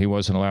Jason he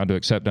wasn't allowed to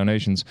accept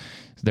donations.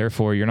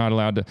 Therefore, you're not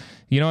allowed to,"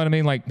 you know what I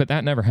mean? But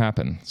that never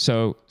happened.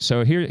 So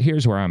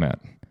here's where I'm at.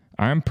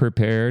 I'm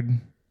prepared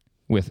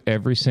with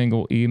every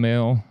single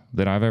email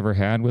that I've ever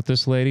had with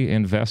this lady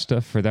in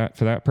Vesta for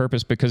that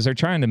purpose, because they're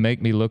trying to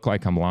make me look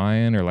like I'm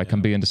lying or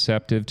I'm being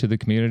deceptive to the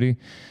community.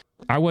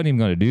 I wasn't even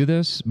going to do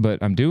this,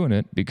 but I'm doing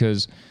it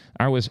because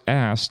I was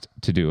asked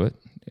to do it.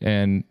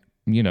 And,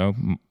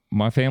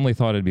 my family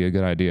thought it'd be a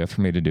good idea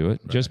for me to do it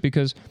just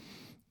because,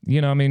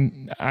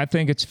 I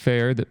think it's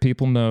fair that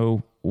people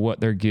know what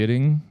they're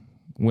getting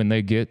when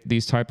they get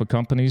these type of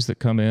companies that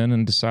come in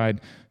and decide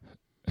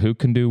who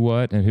can do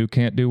what and who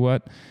can't do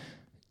what.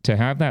 To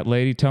have that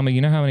lady tell me,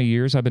 how many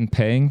years I've been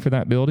paying for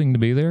that building to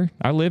be there?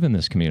 I live in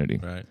this community.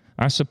 Right.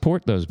 I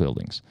support those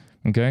buildings.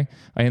 Okay.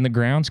 And the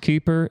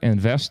groundskeeper and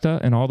Vesta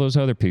and all those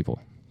other people.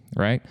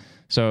 Right.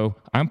 So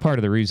I'm part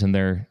of the reason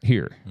they're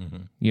here.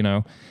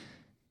 Mm-hmm.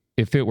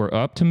 If it were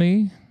up to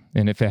me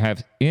and if it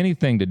had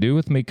anything to do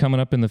with me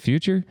coming up in the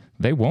future,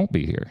 they won't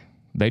be here.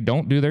 They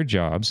don't do their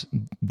jobs.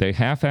 They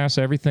half-ass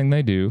everything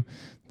they do.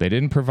 They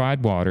didn't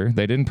provide water.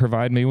 They didn't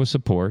provide me with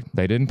support.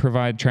 They didn't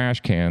provide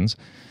trash cans.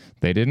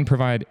 They didn't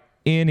provide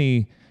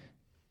any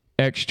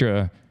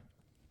extra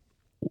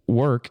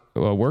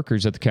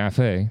workers at the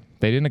cafe.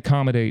 They didn't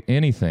accommodate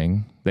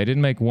anything. They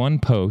didn't make one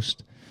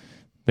post.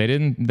 They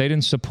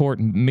didn't support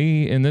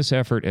me in this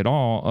effort at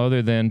all,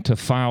 other than to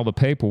file the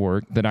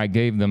paperwork that I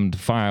gave them to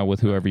file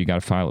with whoever you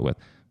got to file it with,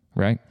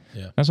 right?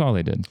 Yeah. That's all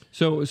they did.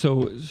 So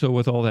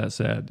with all that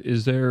said,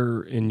 is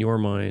there in your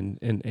mind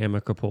an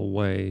amicable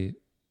way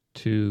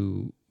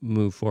to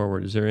move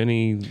forward? Is there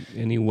any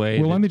way?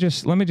 Well, let me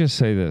just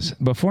say this.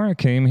 Before I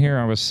came here,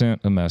 I was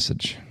sent a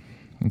message,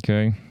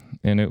 okay,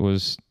 and it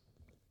was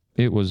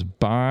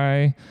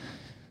by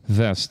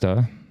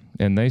Vesta,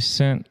 and they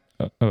sent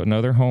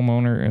another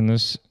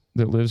homeowner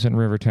that lives in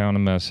Rivertown a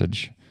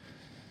message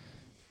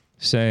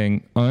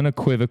saying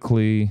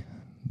unequivocally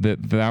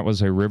that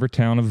was a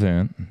Rivertown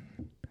event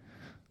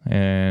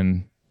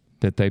and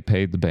that they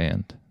paid the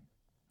band.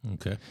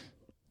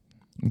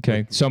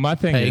 Okay. So my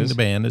thing paying is the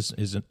band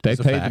isn't they is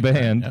a paid fact, the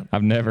band. right? Yep.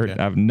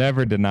 I've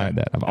never denied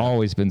that. I've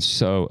always been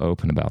so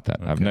open about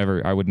that. I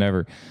would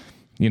never,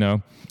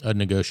 a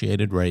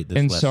negotiated rate.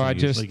 And so I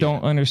just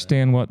don't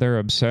understand what their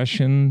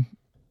obsession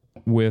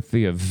with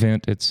the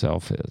event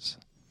itself is.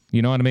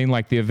 You know what I mean?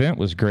 The event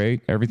was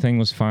great. Everything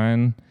was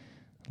fine.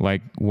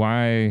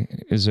 Why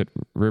is it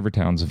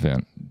Rivertown's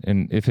event?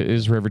 And if it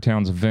is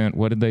Rivertown's event,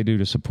 what did they do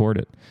to support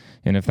it?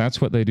 And if that's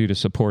what they do to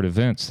support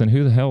events, then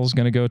who the hell is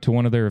going to go to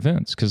one of their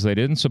events? Because they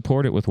didn't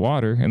support it with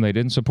water, and they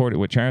didn't support it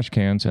with trash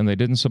cans, and they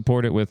didn't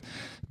support it with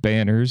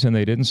banners, and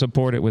they didn't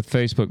support it with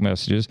Facebook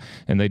messages,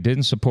 and they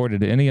didn't support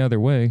it any other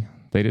way.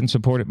 They didn't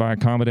support it by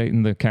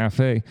accommodating the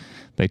cafe.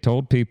 They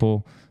told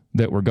people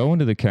that were going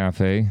to the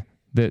cafe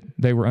that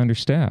they were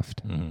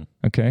understaffed. Mm-hmm.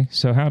 Okay,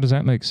 so how does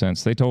that make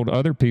sense? They told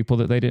other people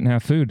that they didn't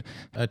have food.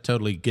 I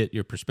totally get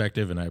your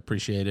perspective, and I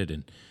appreciate it.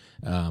 And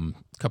a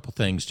couple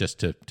things just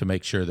to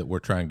make sure that we're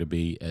trying to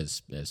be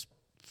as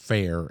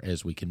fair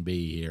as we can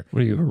be here.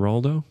 What are you,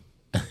 Geraldo?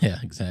 Yeah,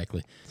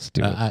 exactly. Let's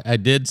do it. I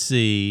did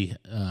see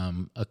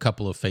a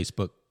couple of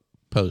Facebook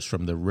posts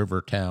from the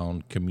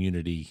Rivertown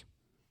community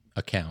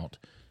account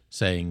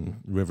saying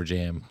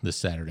RiverJam this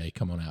Saturday,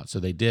 come on out. So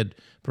they did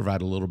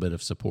provide a little bit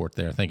of support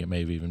there. I think it may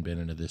have even been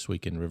into this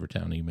week in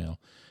Rivertown email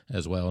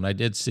as well. And I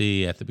did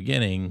see at the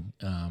beginning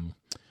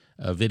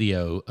a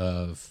video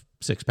of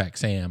Six Pack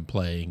Sam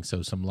playing,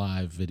 so some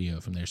live video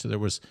from there. So there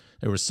was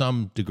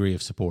some degree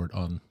of support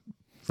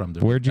from the.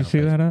 Where'd you see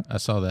page. that at? I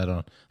saw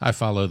that I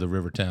follow the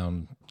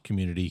Rivertown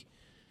community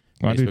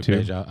I do Facebook too.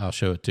 page. I'll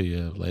show it to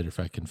you later if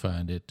I can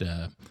find it.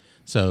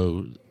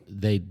 So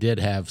they did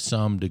have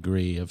some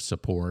degree of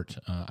support.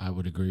 I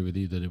would agree with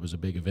you that it was a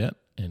big event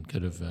and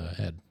could have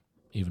had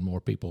even more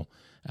people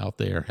out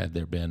there had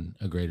there been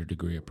a greater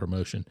degree of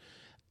promotion.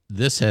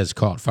 This has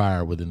caught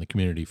fire within the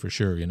community for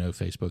sure. You know,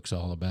 Facebook's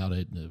all about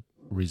it. The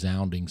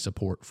resounding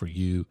support for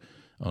you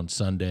on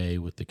Sunday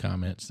with the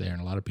comments there,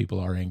 and a lot of people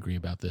are angry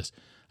about this.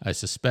 I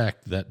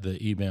suspect that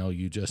the email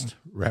you just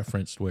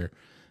referenced where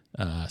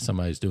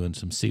somebody's doing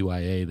some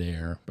CYA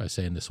there by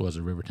saying this was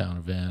a Rivertown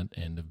event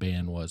and the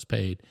band was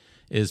paid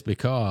is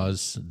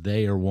because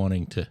they are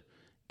wanting to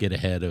get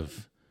ahead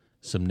of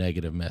some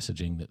negative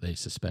messaging that they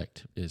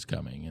suspect is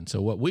coming. And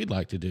so what we'd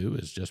like to do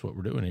is just what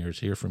we're doing here is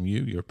hear from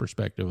you, your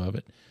perspective of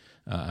it.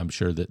 I'm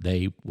sure that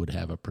they would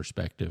have a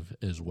perspective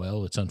as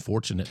well. It's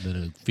unfortunate that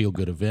a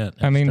feel-good event.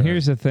 I mean,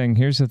 here's the thing.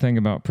 Here's the thing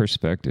about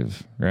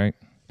perspective, right?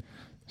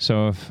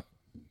 So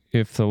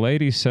if the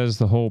lady says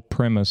the whole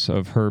premise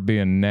of her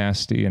being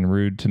nasty and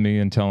rude to me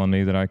and telling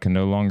me that I can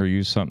no longer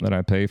use something that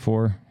I pay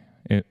for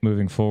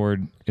moving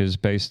forward is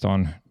based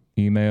on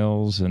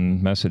emails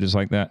and messages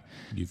like that,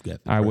 You've got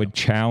I would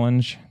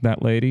challenge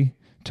that lady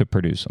to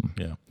produce them.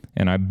 Yeah.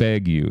 And I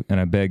beg you, and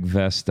I beg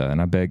Vesta,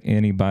 and I beg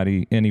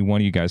anybody, any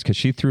one of you guys, because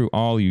she threw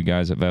all you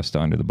guys at Vesta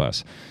under the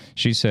bus.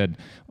 She said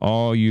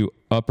all you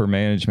upper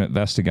management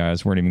Vesta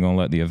guys weren't even going to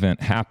let the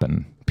event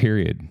happen,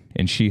 period.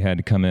 And she had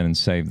to come in and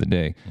save the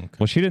day. Okay.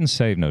 Well, she didn't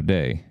save no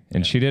day,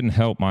 and she didn't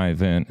help my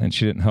event, and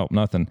she didn't help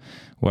nothing.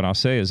 What I'll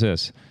say is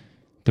this.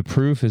 The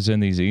proof is in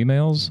these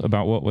emails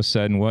about what was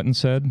said and wasn't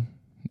said,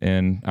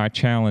 and I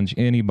challenge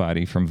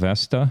anybody from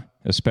Vesta,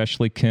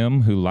 especially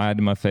Kim, who lied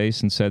to my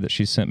face and said that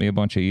she sent me a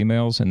bunch of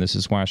emails, and this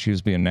is why she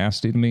was being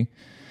nasty to me.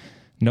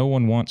 No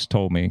one once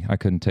told me I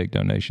couldn't take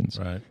donations.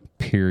 Right.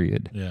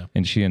 Period. Yeah.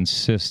 And she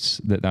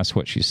insists that that's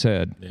what she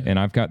said. Yeah. And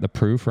I've got the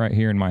proof right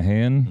here in my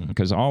hand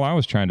because all I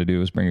was trying to do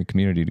was bring a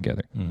community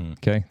together.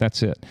 Okay?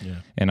 That's it. Yeah.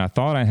 And I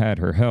thought I had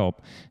her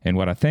help. And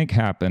what I think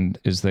happened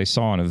is they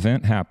saw an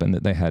event happen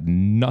that they had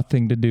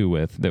nothing to do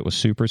with that was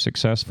super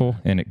successful,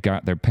 and it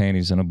got their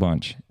panties in a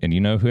bunch. And you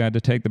know who had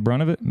to take the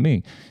brunt of it?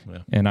 Me. Yeah.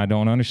 And I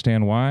don't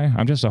understand why.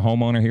 I'm just a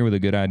homeowner here with a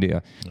good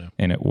idea. Yeah.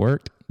 And it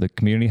worked. The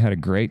community had a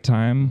great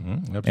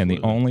time. And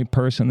the only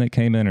person that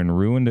came in and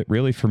ruined it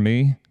really for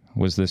me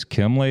was this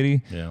Kim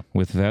lady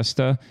with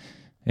Vesta,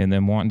 and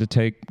then wanting to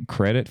take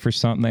credit for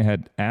something they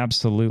had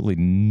absolutely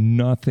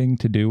nothing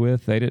to do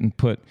with. They didn't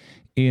put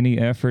any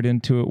effort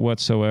into it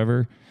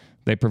whatsoever.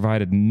 They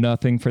provided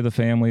nothing for the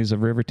families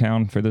of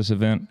Rivertown for this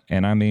event,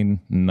 and I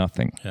mean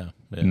nothing. Yeah.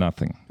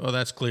 Nothing. Well,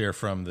 that's clear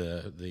from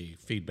the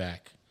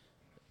feedback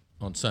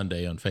on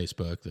Sunday on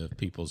Facebook, the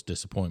people's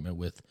disappointment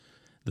with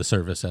the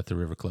service at the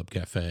River Club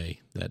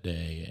Cafe that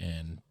day,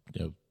 and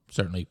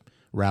certainly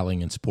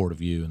rallying in support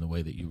of you and the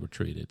way that you were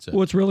treated. So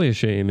what's really a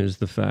shame is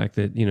the fact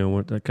that,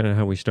 kind of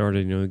how we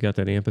started, we got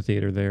that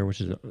amphitheater there, which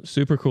is a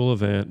super cool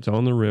event. It's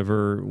on the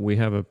river. We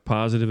have a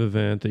positive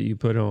event that you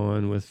put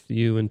on with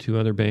you and two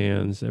other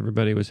bands.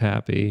 Everybody was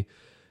happy.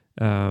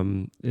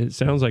 It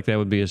sounds like that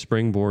would be a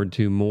springboard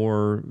to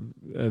more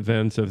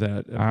events of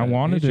that. I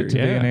wanted it to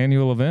be an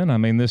annual event. I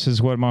mean, this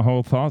is what my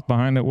whole thought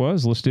behind it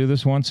was. Let's do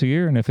this once a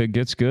year, and if it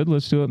gets good,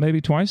 let's do it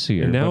maybe twice a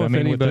year. And now,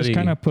 but, with this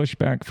kind of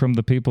pushback from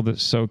the people that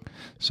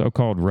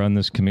so-called run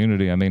this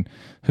community, I mean,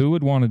 who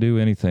would want to do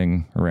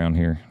anything around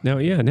here? Now,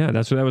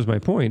 that was my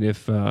point.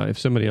 If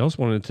somebody else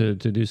wanted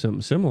to do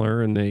something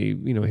similar, and they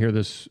hear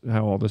this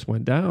how all this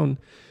went down,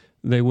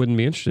 they wouldn't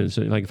be interested.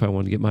 So, like if I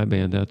wanted to get my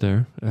band out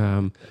there,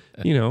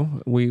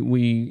 nobody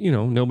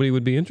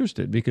would be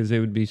interested because they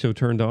would be so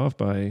turned off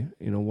by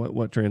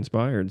what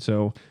transpired.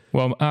 So,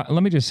 well,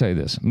 let me just say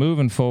this: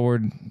 moving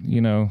forward,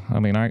 I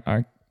mean,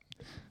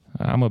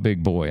 I'm a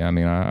big boy. I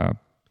mean, I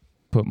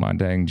put my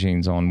dang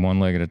jeans on one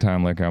leg at a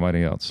time like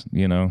everybody else.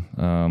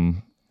 I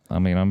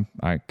mean,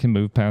 I can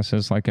move past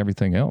this like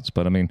everything else,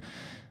 but I mean,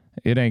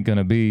 it ain't going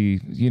to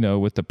be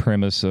with the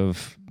premise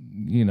of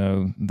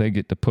they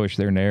get to push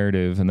their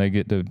narrative and they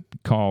get to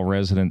call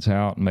residents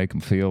out and make them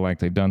feel like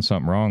they've done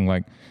something wrong.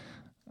 Like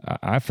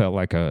I felt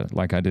like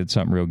I did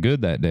something real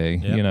good that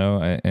day,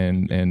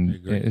 and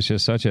it's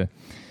just such a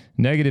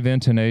negative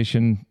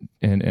intonation.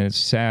 And it's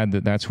sad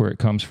that that's where it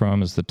comes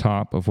from, is the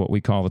top of what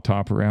we call the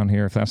top around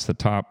here. If that's the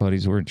top,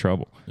 buddies, we're in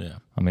trouble. Yeah.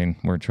 I mean,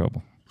 we're in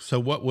trouble. So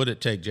what would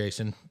it take,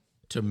 Jason,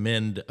 to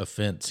mend a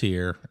fence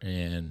here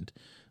and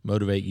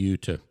motivate you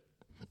to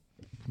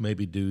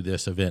maybe do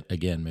this event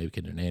again, maybe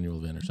get an annual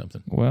event or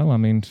something? Well, I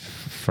mean,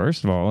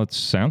 first of all, it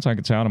sounds like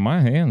it's out of my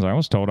hands. I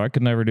was told I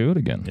could never do it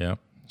again. Yeah.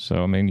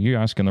 So, I mean, you're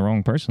asking the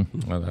wrong person.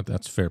 Well,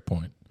 that's a fair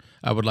point.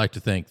 I would like to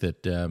think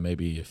that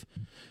maybe if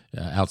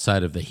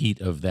outside of the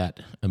heat of that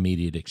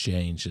immediate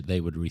exchange, that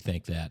they would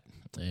rethink that.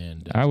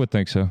 And I would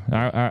think so.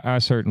 I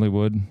certainly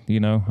would.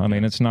 I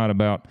mean, it's not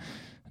about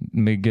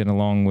me getting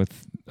along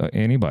with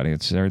anybody.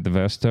 It's or the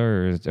Vesta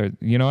or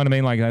you know what I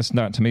mean? Like, that's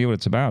not to me what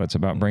it's about. It's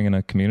about bringing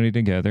a community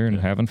together and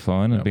having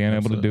fun and being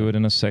able to do it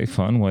in a safe,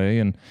 fun way,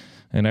 and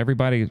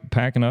everybody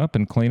packing up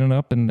and cleaning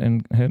up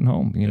and heading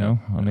home.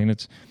 I mean,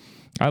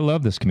 I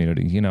love this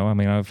community. I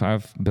mean,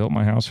 I've built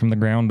my house from the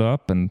ground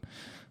up, and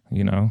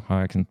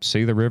I can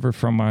see the river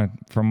from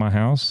my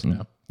house,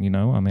 and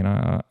I mean,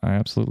 I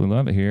absolutely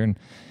love it here,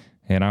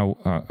 and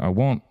I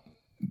want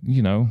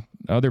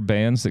other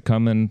bands that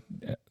come in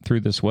through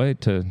this way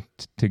to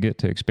get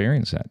to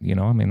experience that.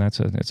 I mean, it's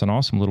an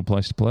awesome little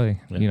place to play.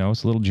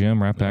 It's a little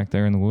gym right back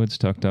there in the woods,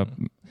 tucked up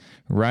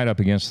right up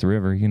against the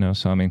river.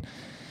 So I mean,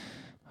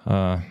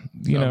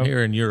 I'm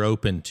hearing you're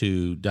open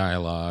to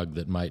dialogue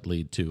that might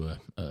lead to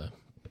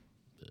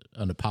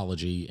an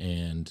apology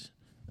and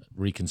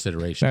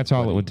reconsideration. That's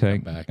all it would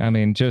take. I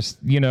mean,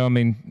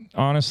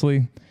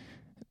 honestly,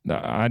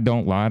 I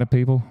don't lie to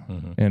people.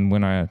 And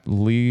when I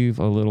leave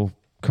a little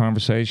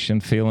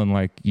conversation feeling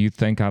like you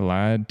think I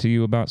lied to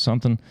you about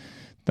something,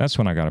 that's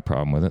when I got a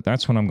problem with it.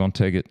 That's when I'm going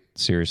to take it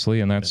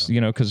seriously. And that's,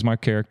 because my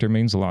character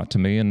means a lot to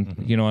me,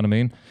 and you know what I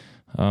mean?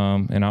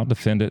 And I'll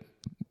defend it,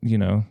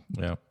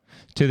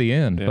 to the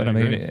end. Yeah, but I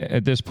mean,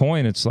 at this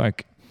point, it's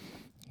like,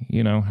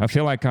 I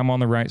feel like I'm on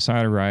the right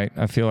side of right.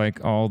 I feel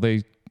like all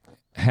they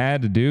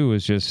had to do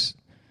was just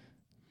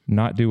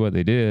not do what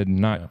they did,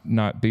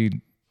 not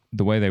be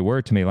the way they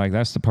were to me. Like,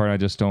 that's the part I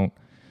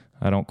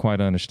don't quite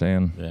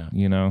understand.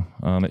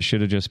 It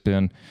should have just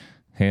been,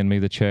 hand me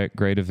the check,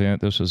 great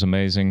event, this was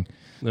amazing.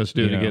 Let's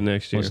do it again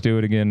next year. Let's do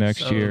it again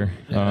next year.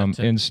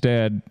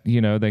 Instead,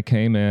 they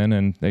came in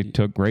and they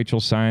took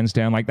Rachel's signs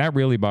down. Like, that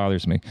really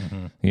bothers me.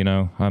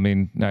 I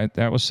mean,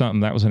 that was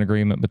something, that was an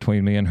agreement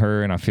between me and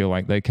her, and I feel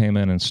like they came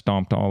in and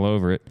stomped all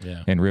over it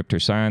and ripped her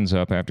signs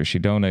up after she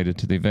donated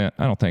to the event.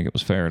 I don't think it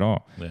was fair at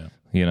all. Did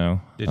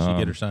she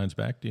get her signs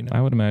back? Do you know?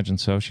 I would imagine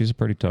so. She's a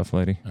pretty tough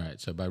lady. All right.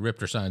 So by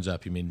ripped her signs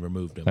up, you mean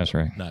removed them? That's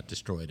right. Not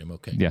destroyed them.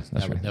 Okay. Yeah,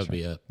 that's right. That would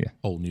be a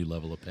whole new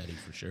level of petty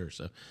for sure.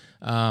 So,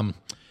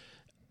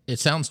 it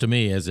sounds to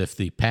me as if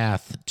the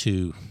path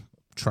to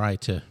try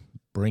to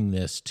bring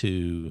this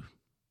to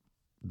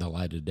the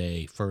light of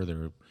day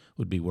further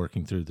would be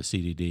working through the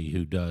CDD,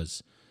 who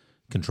does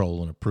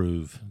control and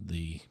approve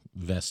the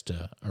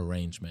Vesta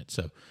arrangement.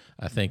 So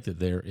I think that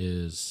there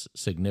is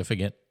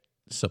significant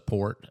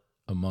support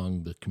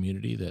among the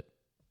community that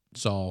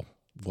saw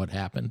what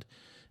happened,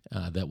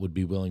 that would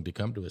be willing to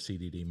come to a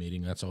CDD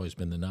meeting. That's always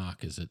been the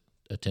knock, is that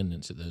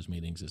attendance at those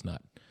meetings is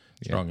not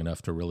strong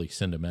enough to really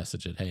send a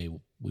message that, hey,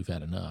 we've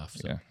had enough.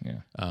 So,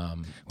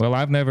 well,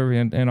 I've never,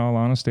 in all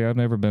honesty, I've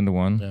never been to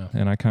one,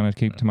 and I kind of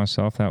keep to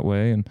myself that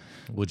way. And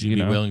would you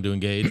be willing to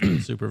engage with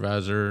the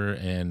supervisor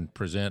and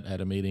present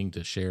at a meeting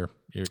to share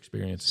your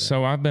experience?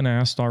 So I've been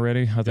asked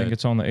already. I think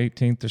it's on the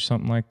 18th or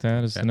something like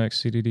that is the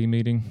next CDD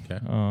meeting.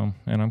 Okay.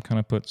 And I'm kind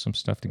of putting some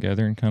stuff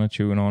together and kind of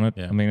chewing on it.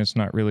 I mean, it's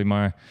not really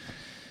my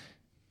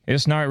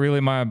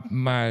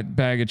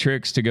bag of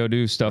tricks to go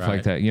do stuff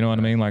like that. You know what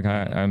I mean? Like,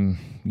 I'm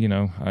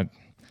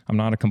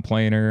not a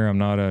complainer. I'm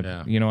not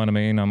a, you know what I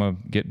mean? I'm a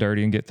get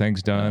dirty and get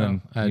things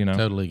done. I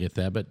totally get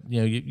that. But,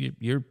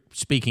 you're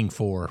speaking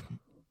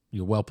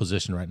you're well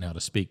positioned right now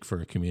to speak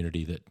for a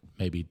community that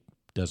maybe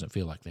doesn't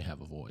feel like they have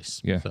a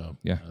voice. So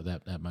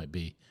that might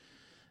be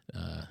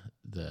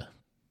the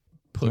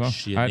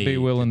push. Well, I'd be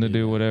willing to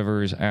do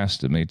whatever is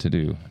asked of me to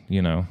do.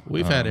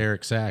 We've had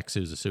Eric Sachs,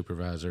 who's a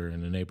supervisor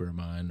and a neighbor of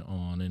mine,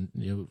 on,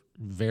 and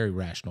very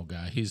rational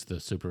guy. He's the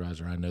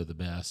supervisor I know the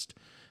best,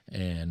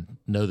 and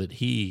know that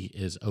he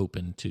is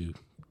open to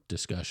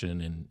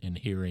discussion and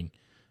hearing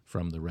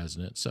from the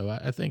residents. So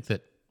I think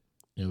that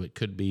it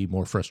could be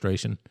more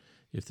frustration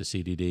if the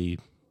CDD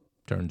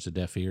turns a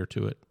deaf ear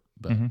to it.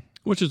 But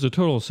which is a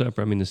total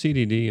separate. I mean, the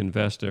CDD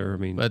investor.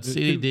 But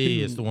CDD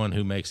is the one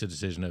who makes a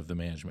decision of the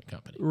management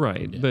company,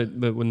 right? Yeah.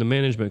 But when the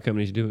management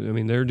companies do, I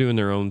mean, they're doing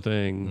their own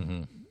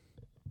thing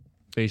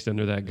based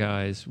under that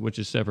guise, which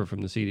is separate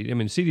from the CDD. I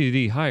mean,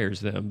 CDD hires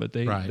them, but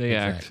they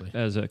act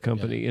as a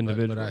company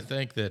individually. But I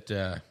think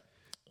that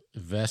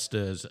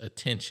Vesta's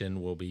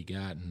attention will be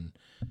gotten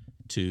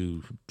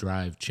to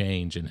drive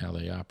change in how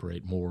they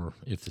operate more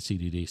if the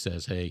CDD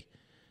says, "Hey,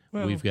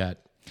 we've got."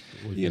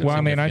 Well,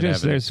 I mean,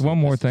 there's one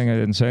more thing I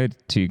didn't say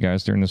to you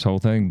guys during this whole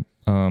thing.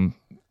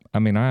 I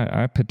mean,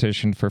 I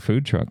petitioned for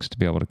food trucks to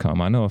be able to come.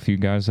 I know a few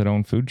guys that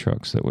own food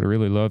trucks that would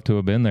really love to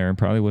have been there and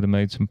probably would have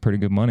made some pretty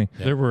good money.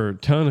 There were a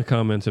ton of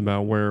comments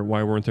about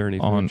why weren't there any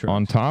food trucks?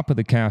 On top of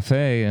the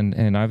cafe,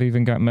 and I've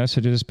even got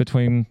messages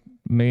between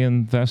me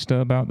and Vesta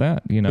about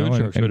that,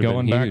 and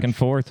going back and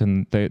forth.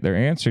 And their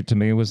answer to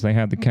me was they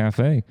had the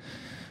cafe,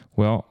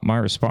 Well, my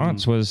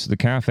response was the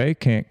cafe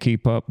can't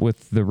keep up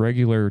with the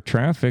regular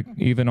traffic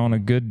even on a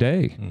good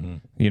day.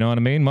 You know what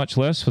I mean? Much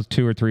less with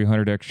 200 or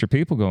 300 extra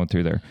people going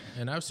through there.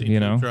 And I've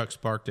seen food trucks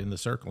parked in the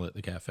circle at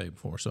the cafe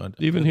before. So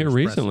even here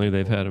recently,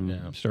 they've had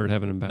them started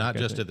having them back. Not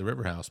just at the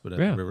River House, but at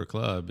the River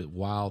Club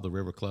while the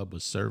River Club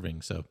was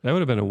serving. So that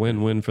would have been a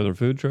win-win for the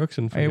food trucks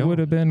and for it would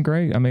have been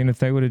great. I mean, if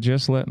they would have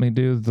just let me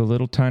do the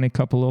little tiny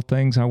couple little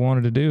things I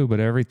wanted to do,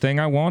 but everything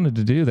I wanted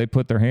to do, they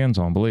put their hands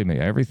on. Believe me,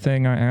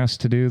 everything I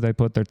asked to do, they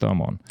put their thumb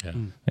on. Yeah.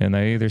 And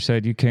they either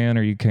said you can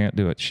or you can't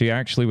do it. She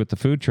actually, with the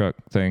food truck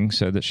thing,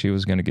 said that she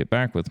was going to get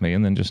back with me,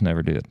 and then just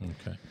never did.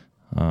 Okay.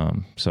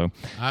 So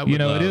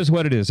it is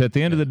what it is. At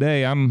the end of the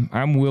day,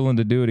 I'm willing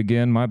to do it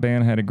again. My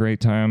band had a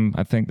great time.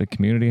 I think the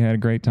community had a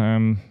great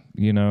time.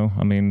 You know,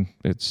 I mean,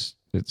 it's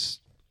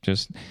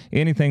just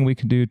anything we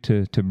can do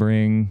to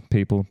bring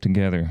people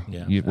together.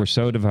 Yeah, we're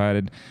so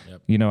divided.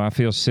 Yep. You know, I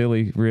feel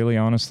silly, really,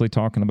 honestly,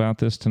 talking about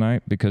this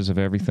tonight because of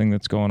everything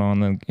that's going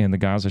on in the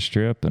Gaza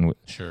Strip and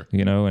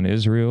you know, in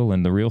Israel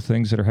and the real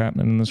things that are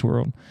happening in this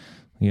world.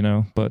 You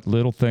know, but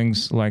little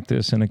things like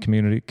this in a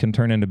community can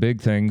turn into big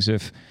things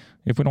if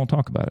we don't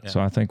talk about it. Yeah. So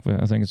I think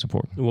it's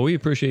important. Well, we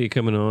appreciate you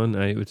coming on.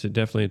 It's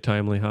definitely a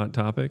timely, hot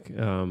topic.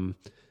 A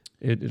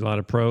lot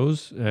of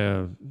pros,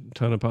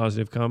 ton of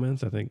positive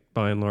comments. I think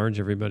by and large,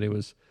 everybody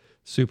was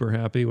super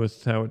happy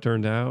with how it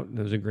turned out. It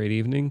was a great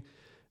evening.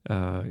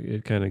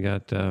 It kind of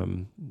got,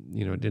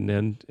 it didn't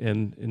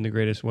end in the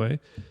greatest way.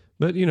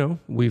 But, you know,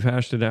 we've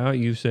hashed it out.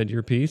 You've said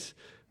your piece.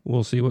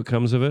 We'll see what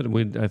comes of it.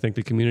 I think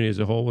the community as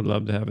a whole would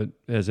love to have it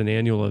as an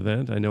annual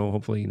event. I know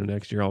hopefully,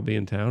 next year I'll be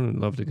in town and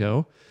love to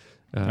go.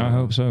 I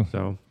hope so.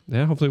 So,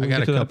 yeah, hopefully we'll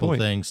get to that point. I got a couple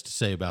things to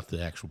say about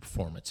the actual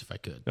performance, if I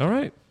could. All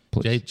right.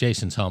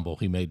 Jason's humble.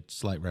 He made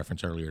slight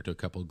reference earlier to a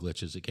couple of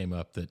glitches that came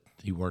up that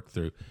he worked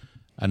through.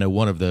 I know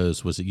one of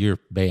those was that your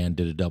band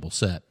did a double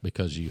set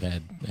because you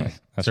had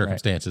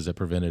circumstances that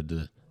prevented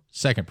the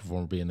second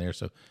performer being there.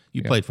 So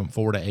you played from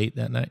 4 to 8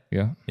 that night?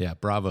 Yeah. Yeah.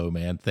 Bravo,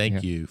 man.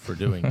 Thank you for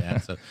doing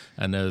that. So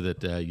I know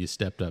that you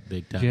stepped up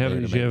big time.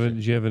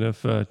 Did you have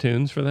enough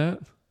tunes for that?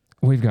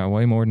 We've got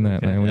way more than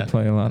that, man. We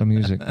play a lot of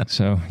music.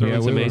 So, we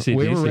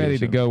were ready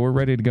to go. We're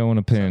ready to go in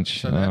a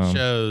pinch. So that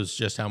shows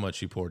just how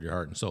much you poured your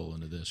heart and soul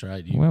into this,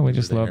 right? We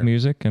just love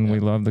music, and we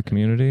love the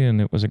community, and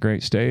it was a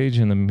great stage,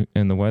 and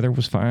the weather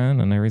was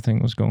fine, and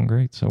everything was going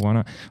great. So why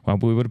not? Well,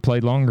 we would have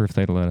played longer if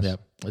they'd let us.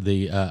 Yep.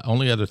 The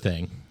only other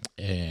thing,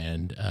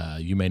 and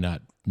you may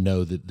not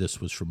know that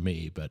this was from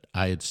me, but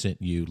I had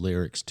sent you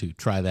lyrics to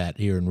Try That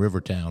here in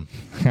Rivertown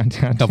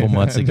a couple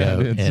months ago.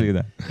 I did see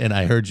that. And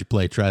I heard you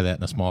play Try That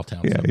in a small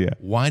town. Yeah.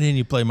 Why didn't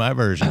you play my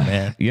version,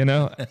 man?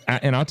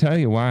 And I'll tell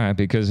you why,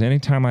 because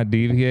anytime I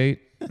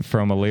deviate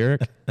from a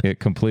lyric, it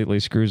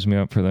completely screws me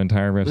up for the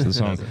entire rest of the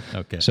song.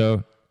 Okay.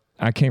 So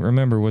I can't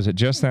remember. Was it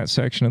just that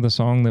section of the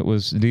song that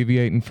was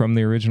deviating from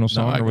the original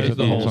song, or was it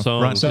the whole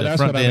song? So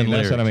that's what I mean.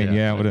 That's what I mean.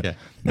 Yeah,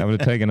 that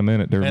would have taken a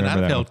minute to remember that.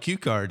 And I held cue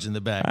cards in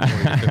the back for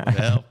you to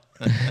help.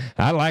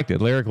 I liked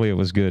it. Lyrically, it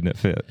was good and it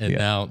fit. And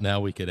now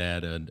we could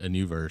add a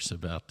new verse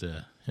about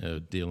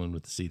dealing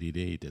with the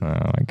CDD. Oh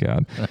my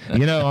God!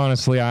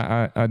 Honestly,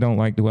 I don't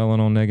like dwelling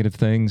on negative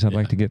things. I'd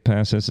like to get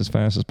past this as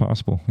fast as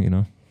possible.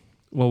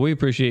 Well, we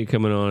appreciate you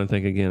coming on. I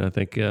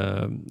think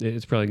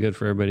it's probably good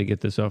for everybody to get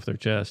this off their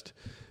chest.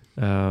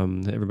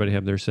 Everybody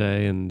have their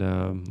say, and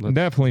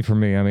definitely for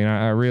me. I mean,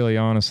 I really,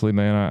 honestly,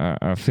 man,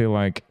 I feel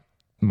like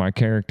my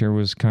character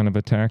was kind of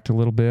attacked a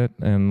little bit,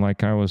 and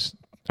like I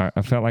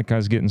felt like I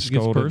was getting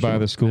scolded by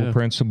the school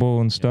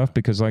principal and stuff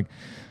because, like,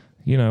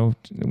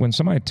 when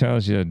somebody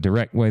tells you a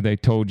direct way they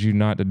told you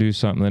not to do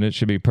something, then it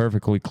should be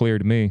perfectly clear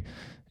to me.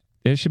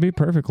 It should be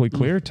perfectly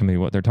clear to me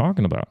what they're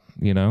talking about,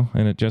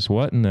 and it just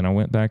wasn't. And I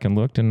went back and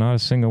looked, and not a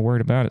single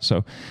word about it.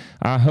 So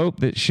I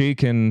hope that she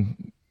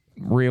can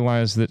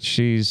realize that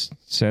she's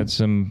said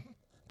some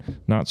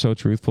not so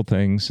truthful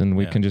things, and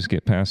we can just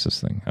get past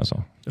this thing. That's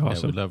all.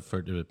 Awesome. We'd love for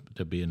it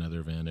to be another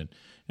event,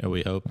 and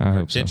we hope our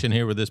intention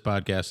here with this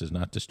podcast is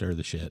not to stir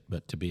the shit,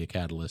 but to be a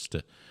catalyst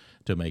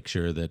to make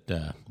sure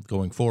that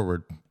going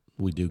forward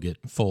we do get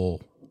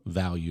full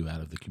value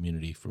out of the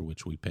community for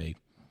which we pay.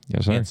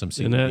 Yes, sir.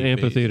 And that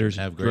amphitheater's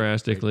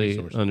drastically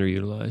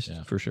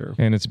underutilized for sure.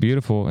 And it's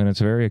beautiful, and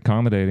it's very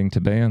accommodating to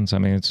bands. I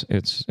mean,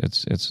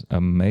 it's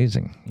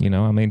amazing.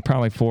 I mean,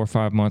 probably 4 or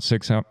 5 months,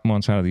 6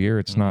 months out of the year,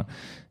 it's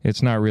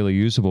not really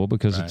usable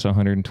because it's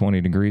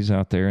 120 degrees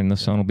out there, and the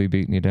sun will be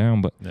beating you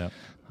down. But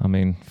I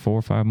mean, 4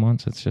 or 5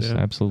 months, it's just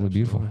absolutely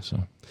beautiful.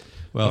 So,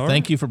 well,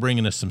 thank you for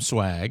bringing us some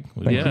swag.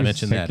 We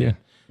mentioned that.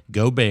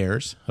 Go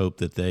Bears. Hope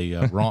that they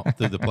romp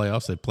through the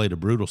playoffs. They played a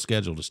brutal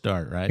schedule to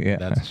start, right? Yeah,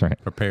 that's right.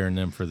 Preparing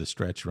them for the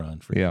stretch run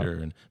for sure.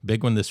 And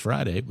big one this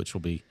Friday, which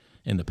will be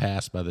in the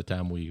past by the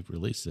time we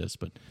release this.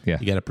 But you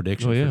got a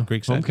prediction for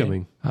Creekside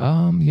homecoming?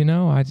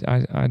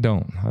 I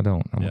don't.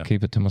 I'm gonna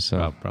keep it to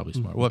myself. Probably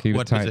smart.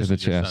 What tight to the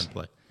chest.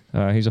 Play?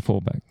 He's a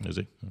fullback. Is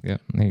he? Okay.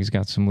 Yeah, he's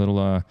got some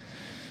little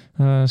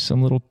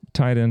some little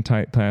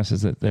tight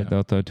passes that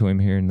they'll throw to him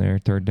here and there,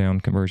 third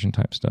down conversion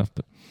type stuff.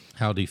 But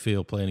how do you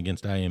feel playing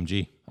against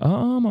IMG?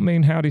 I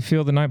mean, how do you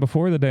feel the night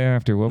before, the day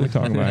after? What are we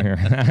talking about here?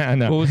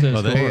 No. What was that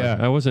score?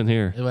 I wasn't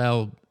here.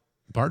 Well,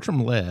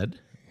 Bartram led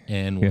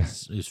and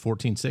was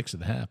 14-6 at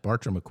the half.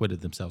 Bartram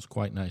acquitted themselves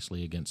quite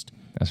nicely against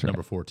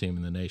number 4 team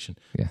in the nation.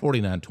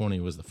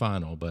 49-20 was the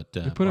final, but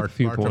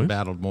Bartram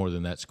battled more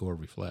than that score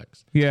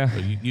reflects. Yeah. So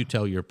you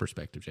tell your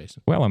perspective,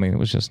 Jason. Well, I mean, it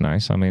was just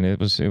nice. I mean, it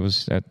was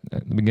at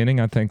the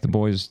beginning, I think the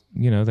boys,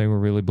 they were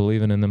really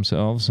believing in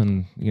themselves.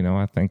 And,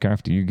 I think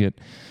after you get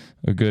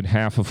a good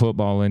half of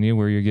football in you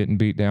where you're getting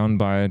beat down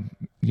by,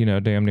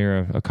 damn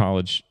near a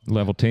college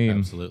level team.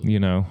 Absolutely.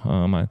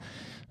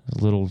 A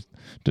little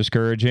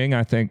discouraging,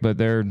 I think, but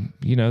they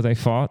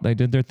fought, they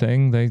did their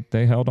thing.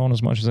 They held on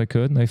as much as they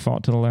could, and they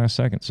fought to the last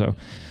second. So,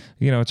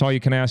 it's all you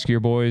can ask of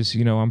your boys.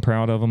 I'm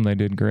proud of them. They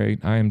did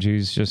great.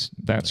 IMG's just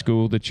that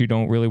school that you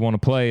don't really want to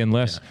play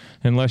unless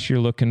you're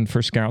looking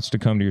for scouts to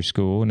come to your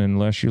school, and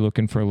unless you're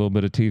looking for a little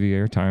bit of TV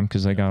airtime,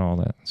 because they got all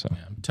that. So,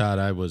 Todd,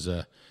 I was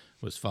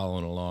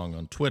following along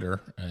on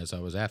Twitter as I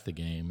was at the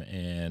game,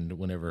 and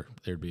whenever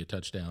there'd be a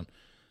touchdown,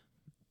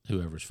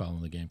 whoever's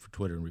following the game for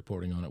Twitter and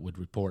reporting on it would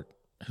report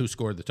who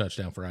scored the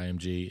touchdown for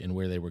IMG and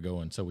where they were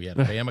going. So we had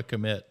a Bama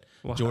commit,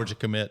 Georgia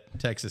commit,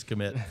 Texas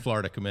commit,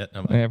 Florida commit.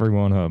 I'm like, every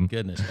one of them.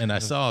 Goodness. And I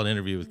saw an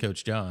interview with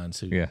Coach Johns,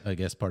 who I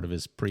guess part of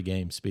his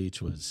pregame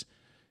speech was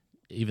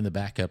even the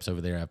backups over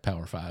there have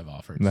Power 5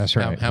 offers. That's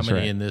right. How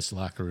many in this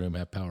locker room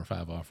have Power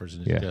 5 offers?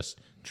 And it's just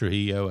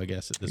Trujillo, I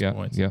guess, at this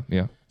point.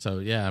 Yeah.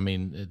 So, I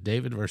mean,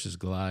 David versus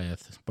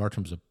Goliath.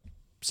 Bartram's a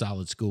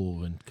solid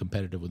school and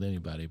competitive with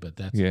anybody, but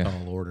that's a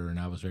tall order, and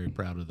I was very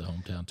proud of the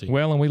hometown team.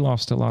 Well, and we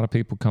lost a lot of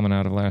people coming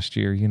out of last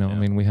year. I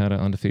mean, we had an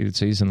undefeated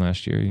season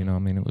last year. I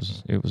mean,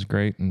 it was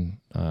great, and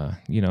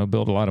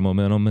built a lot of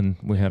momentum, and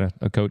we had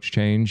a coach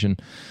change,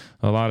 and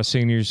a lot of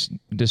seniors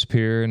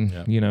disappear,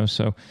 and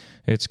so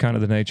it's kind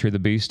of the nature of the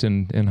beast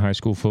in high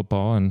school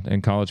football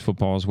and college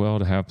football as well,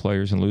 to have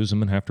players and lose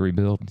them and have to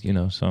rebuild.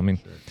 So I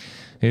mean,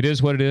 it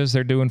is what it is.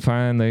 They're doing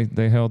fine.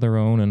 They held their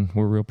own, and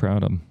we're real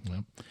proud of them.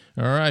 Yep.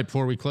 All right,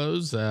 before we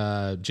close,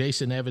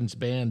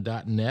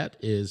 jasonevansband.net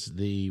is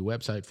the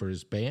website for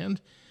his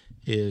band.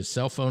 His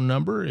cell phone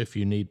number, if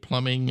you need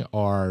plumbing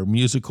or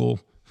musical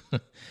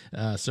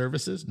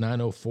services,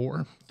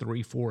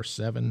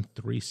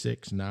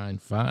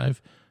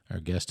 904-347-3695. Our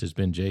guest has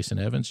been Jason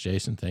Evans.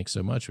 Jason, thanks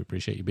so much. We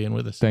appreciate you being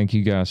with us. Thank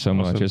you guys so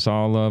much. It's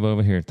all love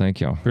over here.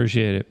 Thank y'all.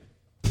 Appreciate it.